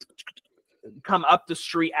to come up the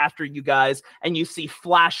street after you guys, and you see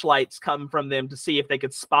flashlights come from them to see if they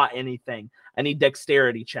could spot anything. I need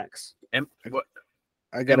dexterity checks.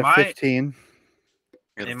 I got a 15.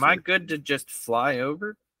 Am I good to just fly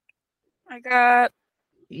over? I got...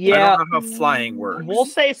 Yeah. I don't know how flying works. We'll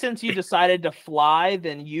say since you decided to fly,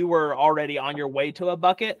 then you were already on your way to a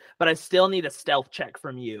bucket, but I still need a stealth check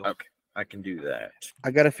from you. Okay, I can do that.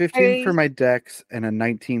 I got a 15 for my dex and a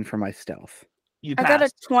 19 for my stealth. I got a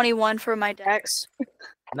 21 for my dex.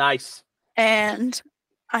 Nice. And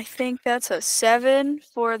I think that's a 7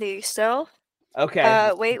 for the stealth. Okay.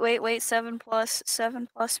 Wait. 7 plus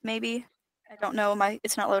maybe. I don't know.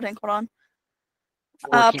 It's not loading. Hold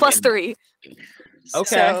on. Plus 3.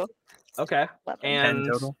 Okay. So, okay. 11. And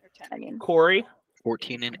 10 total. 10, I mean. Corey?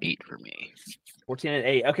 14 and 8 for me. 14 and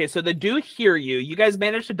 8. Okay, so they do hear you. You guys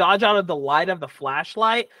managed to dodge out of the light of the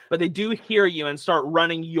flashlight, but they do hear you and start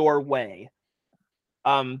running your way.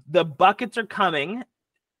 The buckets are coming.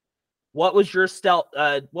 What was your stealth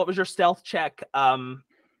check?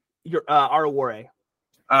 Your Arawore?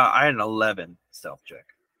 I had an 11 stealth check.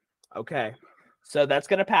 Okay. So that's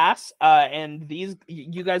going to pass. And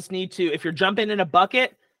you guys need to, if you're jumping in a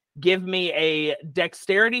bucket, give me a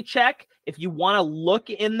dexterity check. If you want to look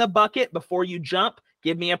in the bucket before you jump,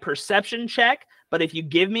 give me a perception check. But if you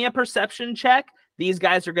give me a perception check, these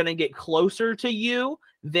guys are going to get closer to you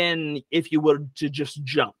than if you were to just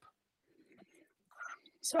jump.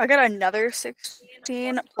 So I got another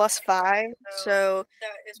 16 plus 5. So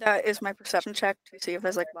that is my perception check to see if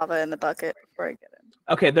there's like lava in the bucket before I get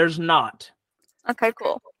in. Okay, there's not. Okay,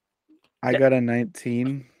 cool. I got a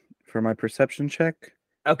 19 for my perception check.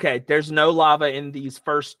 Okay, there's no lava in these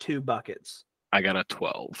first 2 buckets. I got a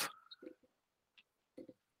 12.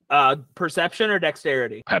 Perception or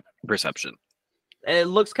dexterity? Perception. It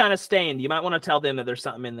looks kind of stained. You might want to tell them that there's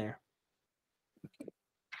something in there.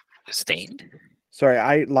 Stained? Sorry,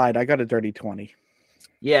 I lied. I got a dirty 20.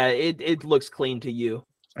 Yeah, it looks clean to you.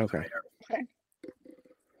 Okay.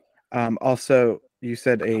 Also, you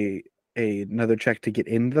said another check to get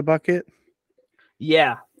into the bucket?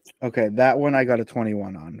 Yeah. Okay, that one I got a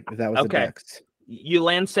 21 on. If that was a dex. You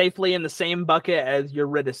land safely in the same bucket as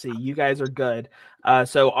Eurydice. You guys are good.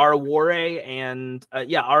 So Arawore and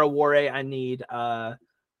Arawore, I need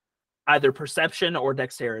either perception or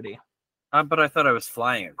dexterity. But I thought I was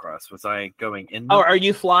flying across. Was I going in? Oh, are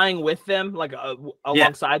you flying with them, like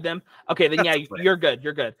alongside them? Okay, then you're good.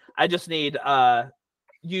 You're good. I just need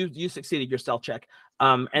you succeeded your stealth check.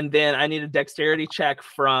 And then I need a dexterity check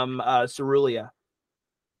from Cerulia.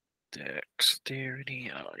 Dexterity.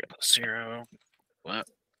 Oh, I got a 0. What?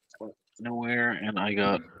 Nowhere, and I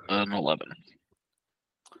got an 11.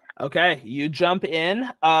 Okay, you jump in.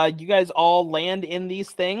 You guys all land in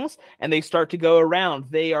these things, and they start to go around.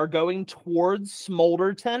 They are going towards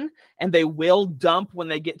Smolderton, and they will dump when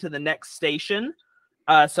they get to the next station.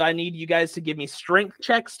 So I need you guys to give me strength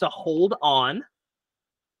checks to hold on.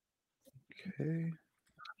 Okay.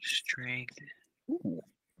 Strength. Ooh.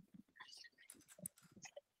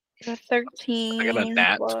 13. I got a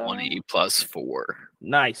nat 20 plus 4.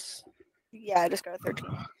 Nice. Yeah, I just got a 13.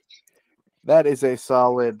 That is a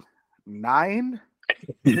solid 9.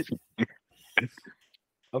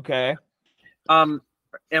 Okay. Am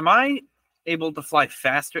I able to fly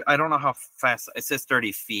faster? I don't know how fast. It says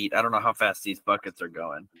 30 feet. I don't know how fast these buckets are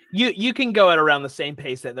going. You can go at around the same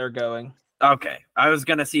pace that they're going. Okay. I was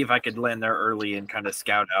gonna see if I could land there early and kind of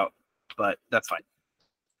scout out, but that's fine.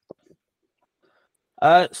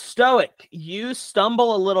 Stoic, you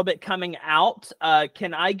stumble a little bit coming out.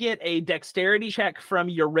 Can I get a dexterity check from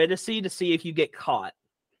Eurydice to see if you get caught?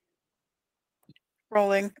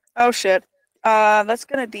 Rolling. Oh shit. That's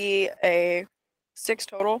gonna be a 6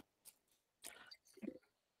 total.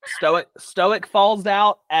 Stoic falls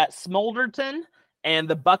out at Smolderton, and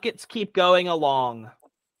the buckets keep going along.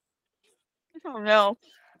 Oh no.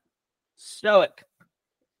 Stoic,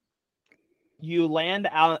 you land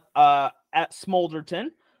out at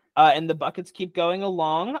Smolderton. And the buckets keep going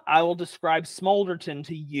along. I will describe Smolderton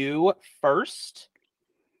to you first.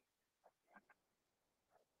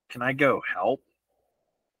 Can I go help?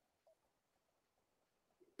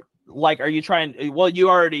 Like, are you trying? Well, you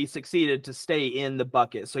already succeeded to stay in the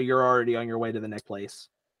bucket, so you're already on your way to the next place.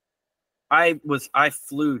 I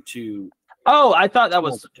flew to. Oh, I thought that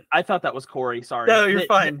Smolderton. was Corey. Sorry. No, you're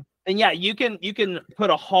fine. And yeah, you can put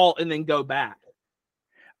a halt and then go back.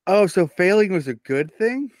 Oh, so failing was a good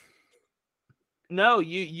thing? No,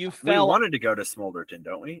 you We fell. wanted to go to Smolderton,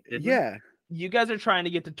 don't we? Didn't we? Yeah. You guys are trying to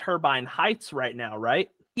get to Turbine Heights right now, right?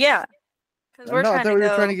 Yeah. Because we're No, I trying thought to we were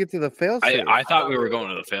go. trying to get to the failsafe. I thought we were going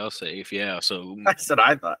to the failsafe. Yeah. So I said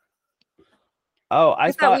I thought, Oh,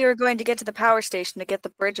 I thought we were going to get to the power station to get the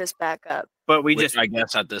bridges back up. but we which just I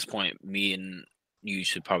guess at this point, me and you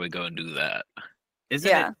should probably go and do that. isn't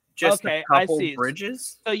Yeah. it just Okay, a I couple see.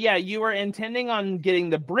 bridges? So yeah, you were intending on getting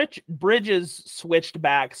the bridges switched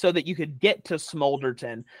back so that you could get to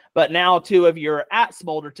Smolderton. But now two of you are at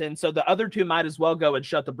Smolderton, so the other two might as well go and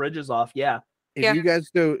shut the bridges off. Yeah. If Yeah. you guys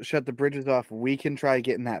go shut the bridges off, we can try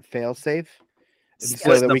getting that failsafe. So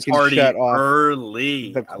Split that the we can party shut off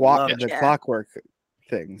early. the I love it. Yeah. clockwork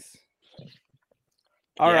things.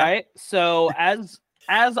 All Yeah. right. So as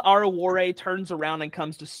Arawore turns around and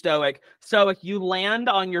comes to Stoic, you land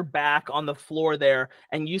on your back on the floor there,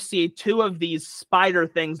 and you see two of these spider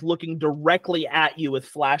things looking directly at you with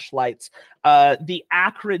flashlights. The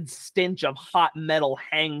acrid stench of hot metal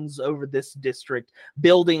hangs over this district.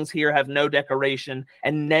 Buildings here have no decoration,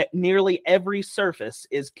 and nearly every surface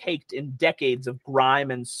is caked in decades of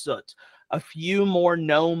grime and soot. A few more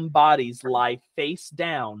gnome bodies lie face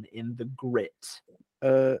down in the grit.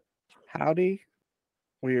 Howdy.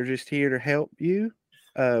 We are just here to help you.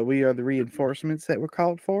 We are the reinforcements that were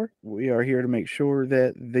called for. We are here to make sure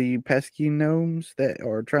that the pesky gnomes that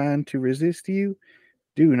are trying to resist you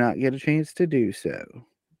do not get a chance to do so.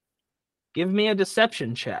 Give me a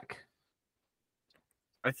deception check.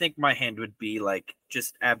 I think my hand would be like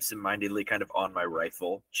just absentmindedly kind of on my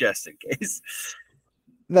rifle, just in case.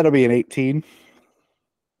 That'll be an 18.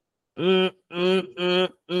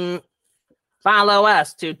 Follow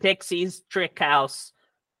us to Tixie's Trick House.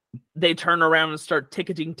 They turn around and start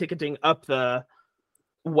ticketing up the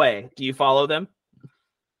way. Do you follow them?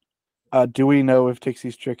 Do we know if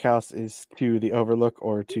Tixie's Trick House is to the Overlook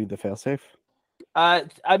or to the failsafe? I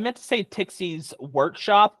meant to say Tixie's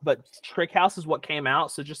workshop, but Trick House is what came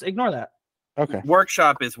out, so just ignore that. Okay.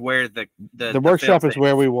 Workshop is where the workshop is failsafe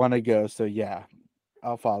where we want to go, so yeah,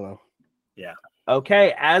 I'll follow. Yeah.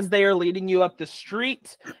 Okay, as they are leading you up the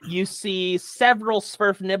street, you see several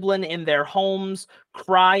Svirfneblin in their homes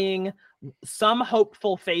crying, some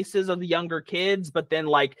hopeful faces of the younger kids, but then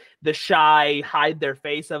like the shy hide their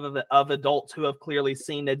face of adults who have clearly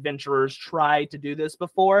seen adventurers try to do this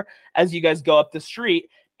before. As you guys go up the street,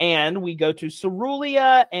 and we go to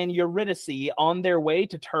Cerulia and Eurydice on their way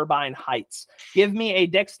to Turbine Heights. Give me a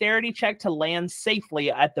dexterity check to land safely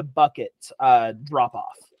at the bucket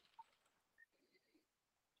drop-off.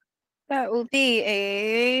 That will be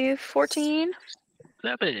a 14.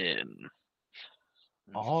 7.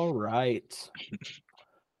 All right.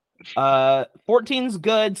 14's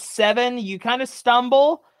good. 7, you kind of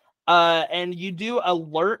stumble, and you do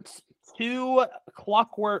alert 2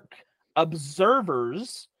 clockwork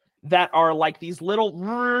observers that are like these little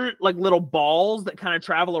balls that kind of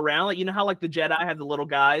travel around. Like, you know how like the Jedi have the little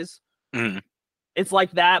guys? Mhm. It's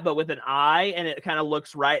like that, but with an eye, and it kind of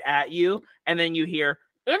looks right at you, and then you hear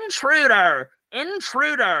intruder,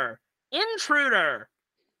 intruder, intruder.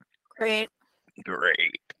 Great.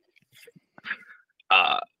 Great.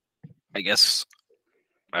 I guess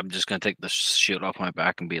I'm just gonna take the shield off my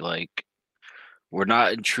back and be like, "We're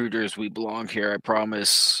not intruders. We belong here. I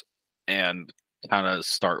promise." And kind of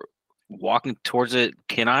start walking towards it.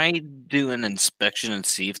 Can I do an inspection and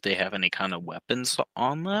see if they have any kind of weapons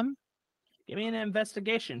on them? Give me an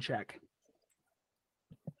investigation check.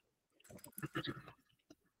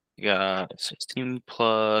 Yeah, 16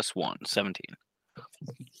 plus 1, 17.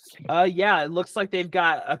 Yeah, it looks like they've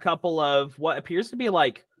got a couple of what appears to be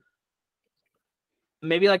like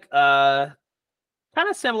maybe like kind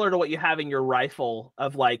of similar to what you have in your rifle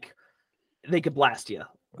of like they could blast you.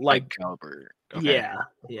 Like caliber. Okay.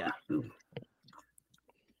 Yeah.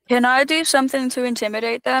 Can I do something to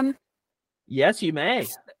intimidate them? Yes, you may.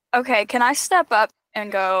 Okay, can I step up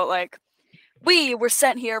and go like, we were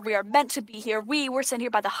sent here, we are meant to be here, we were sent here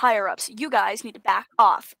by the higher-ups, you guys need to back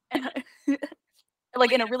off.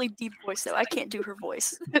 Like in a really deep voice though, I can't do her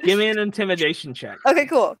voice. Give me an intimidation check. Okay,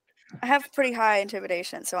 cool. I have pretty high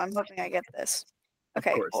intimidation, so I'm hoping I get this.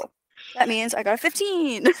 Okay, course. cool. That means I got a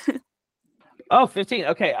 15. Oh, 15.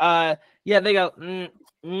 Okay. Yeah, they go,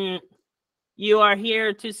 you are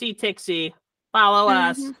here to see Tixie. Follow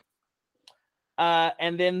us.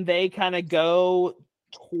 And then they kind of go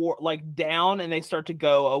down, and they start to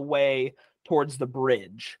go away towards the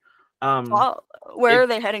bridge. Where are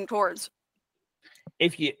they heading towards?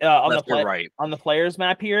 If you on Left or right. on the player's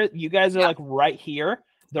map here, you guys are like right here.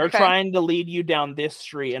 They're Okay. trying to lead you down this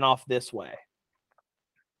street and off this way.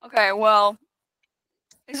 Okay, well,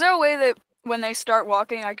 is there a way that when they start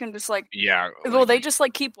walking, I can just like? Yeah. Will they just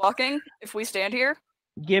like keep walking if we stand here?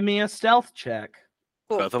 Give me a stealth check.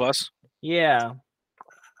 Cool. Both of us? Yeah.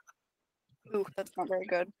 Ooh, that's not very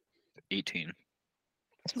good. 18.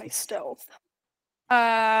 It's my stealth.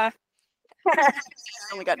 I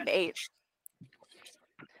only got an 8.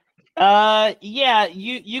 Yeah,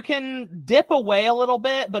 you can dip away a little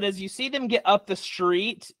bit, but as you see them get up the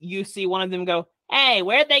street, you see one of them go, "Hey,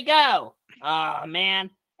 where'd they go? Oh man."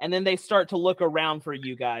 And then they start to look around for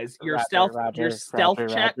you guys. Your stealth checks are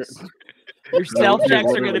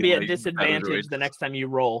going to be at disadvantage the next time you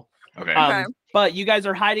roll. Okay. But you guys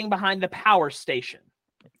are hiding behind the power station.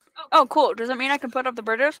 Oh, cool. Does that mean I can put up the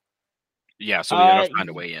bridges? Yeah, so we gotta find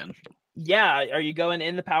a way in. Yeah, are you going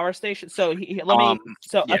in the power station? So a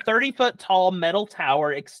 30-foot tall metal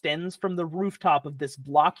tower extends from the rooftop of this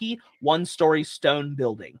blocky one-story stone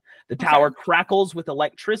building. The tower crackles with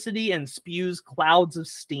electricity and spews clouds of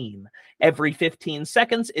steam. Every 15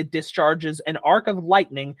 seconds, it discharges an arc of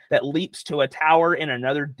lightning that leaps to a tower in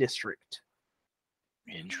another district.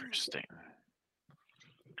 Interesting.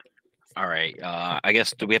 All right. I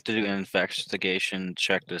guess, do we have to do an investigation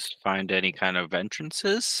check to find any kind of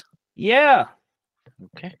entrances? Yeah.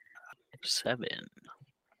 Okay. 7.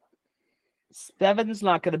 7's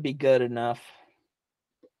not going to be good enough.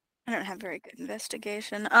 I don't have very good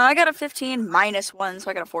investigation. I got a 15 minus 1, so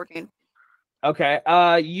I got a 14. Okay.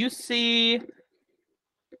 You see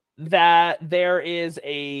that there is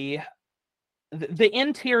the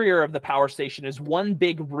interior of the power station is one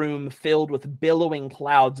big room filled with billowing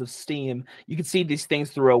clouds of steam. You can see these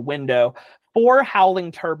things through a window. 4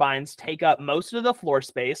 howling turbines take up most of the floor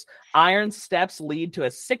space. Iron steps lead to a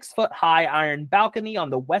 6-foot-high iron balcony on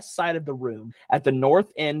the west side of the room. At the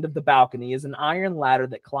north end of the balcony is an iron ladder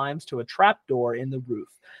that climbs to a trapdoor in the roof.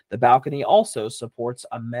 The balcony also supports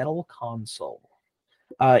a metal console.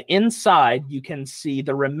 Inside, you can see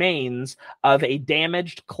the remains of a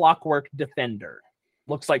damaged Clockwork Defender.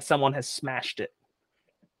 Looks like someone has smashed it.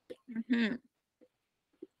 Mm-hmm.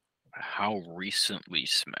 How recently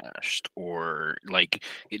smashed? Or, like,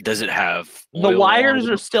 does it have The oil wires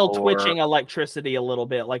on are it, still or- twitching electricity a little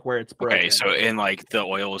bit, like where it's broken. Okay, so, and, like, the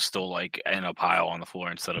oil is still, like, in a pile on the floor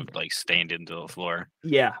instead of, like, stained into the floor?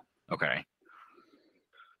 Yeah. Okay.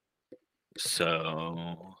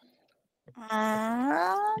 So...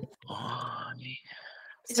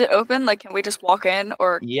 Is it open? Like, can we just walk in?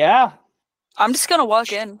 Or Yeah. I'm just gonna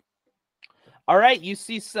walk in. All right, you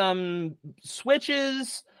see some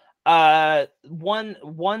switches. So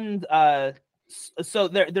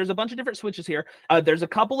there's a bunch of different switches here. There's a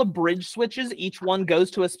couple of bridge switches. Each one goes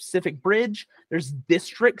to a specific bridge. There's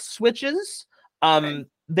district switches.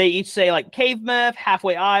 They each say like Cave Meth,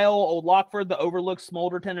 Halfway Isle, Old Lockford, the Overlook,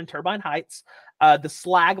 Smolderton, and Turbine Heights. The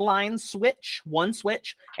Slag Line switch, one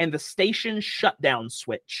switch, and the Station Shutdown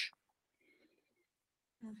switch.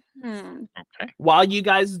 Okay. While you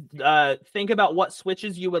guys think about what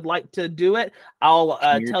switches you would like to do it, I'll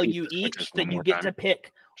tell you each that you get to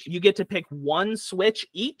pick. You get to pick one switch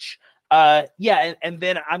each. And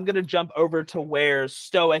then I'm gonna jump over to where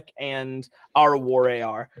Stoic and Arawore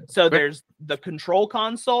are. So there's the control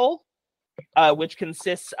console, which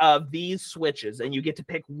consists of these switches, and you get to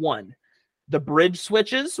pick one. The bridge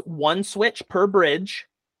switches, one switch per bridge.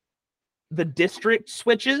 The district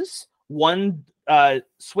switches, one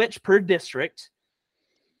switch per district,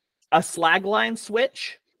 a slag line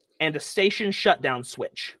switch, and a station shutdown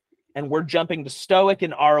switch. And we're jumping to Stoic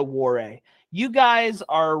and Arawore. You guys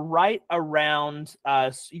are right around.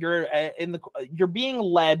 You're being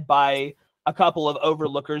led by a couple of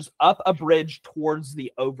overlookers up a bridge towards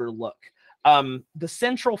the overlook. The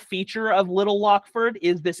central feature of Little Lockford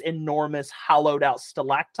is this enormous hollowed out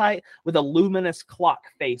stalactite with a luminous clock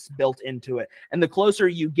face built into it. And the closer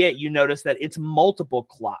you get, you notice that it's multiple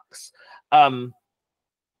clocks.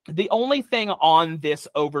 The only thing on this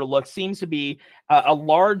overlook seems to be a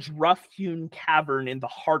large, rough-hewn cavern in the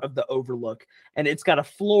heart of the overlook, and it's got a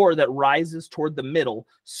floor that rises toward the middle.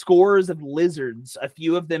 Scores of lizards, a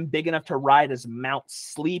few of them big enough to ride as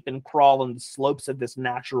mounts, sleep and crawl on the slopes of this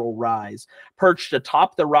natural rise. Perched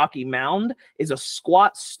atop the rocky mound is a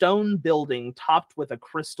squat stone building topped with a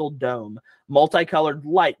crystal dome. Multicolored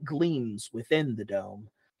light gleams within the dome.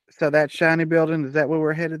 So that shiny building, is that where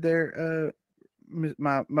we're headed there,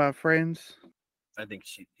 my friends? I think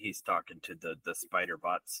he's talking to the spider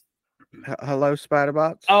bots. Hello, spider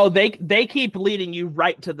bots. Oh, they keep leading you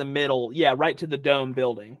right to the middle. Yeah, right to the dome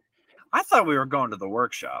building. I thought we were going to the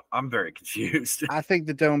workshop. I'm very confused. I think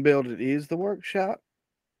the dome building is the workshop.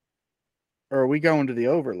 Or are we going to the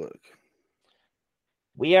overlook?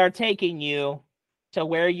 We are taking you to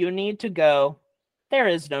where you need to go. There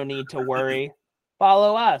is no need to worry.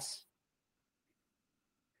 Follow us.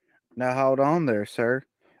 Now hold on there, sir.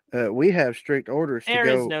 We have strict orders to go.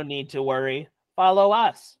 There is no need to worry. Follow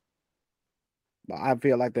us. I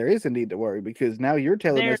feel like there is a need to worry because now you're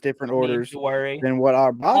telling us different orders than what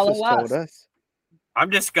our bosses told us.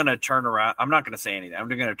 I'm just gonna turn around. I'm not gonna say anything. I'm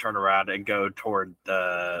just gonna turn around and go toward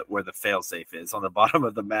where the failsafe is on the bottom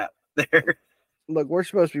of the map there. Look, we're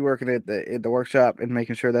supposed to be working at the workshop and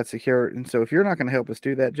making sure that's secure. And so if you're not going to help us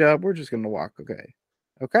do that job, we're just going to walk.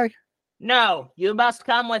 Okay. No, you must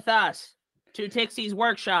come with us to Tixie's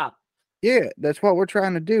workshop. Yeah, that's what we're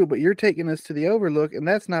trying to do. But you're taking us to the overlook, and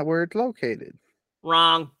that's not where it's located.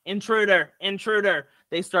 Wrong. Intruder.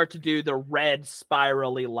 They start to do the red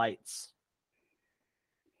spirally lights.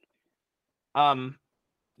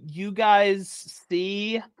 You guys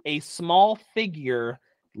see a small figure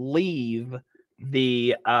leave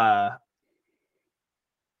the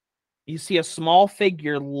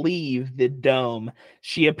dome.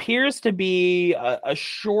 She appears to be a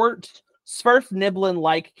short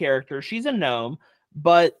Svirfneblin-like character. She's a gnome,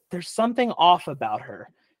 but there's something off about her.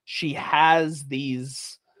 She has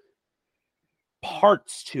these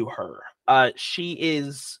parts to her. She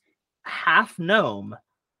is half gnome,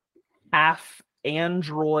 half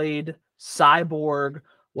android, cyborg,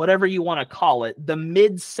 whatever you want to call it. The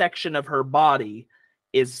midsection of her body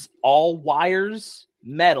is all wires,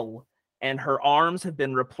 metal, and her arms have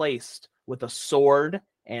been replaced with a sword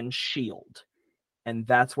and shield. And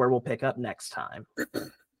that's where we'll pick up next time.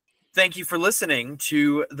 Thank you for listening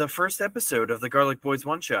to the first episode of the Garlic Boys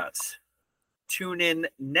One Shots. Tune in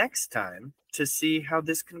next time to see how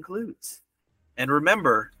this concludes. And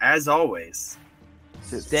remember, as always,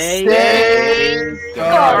 Stay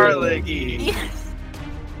garlicky.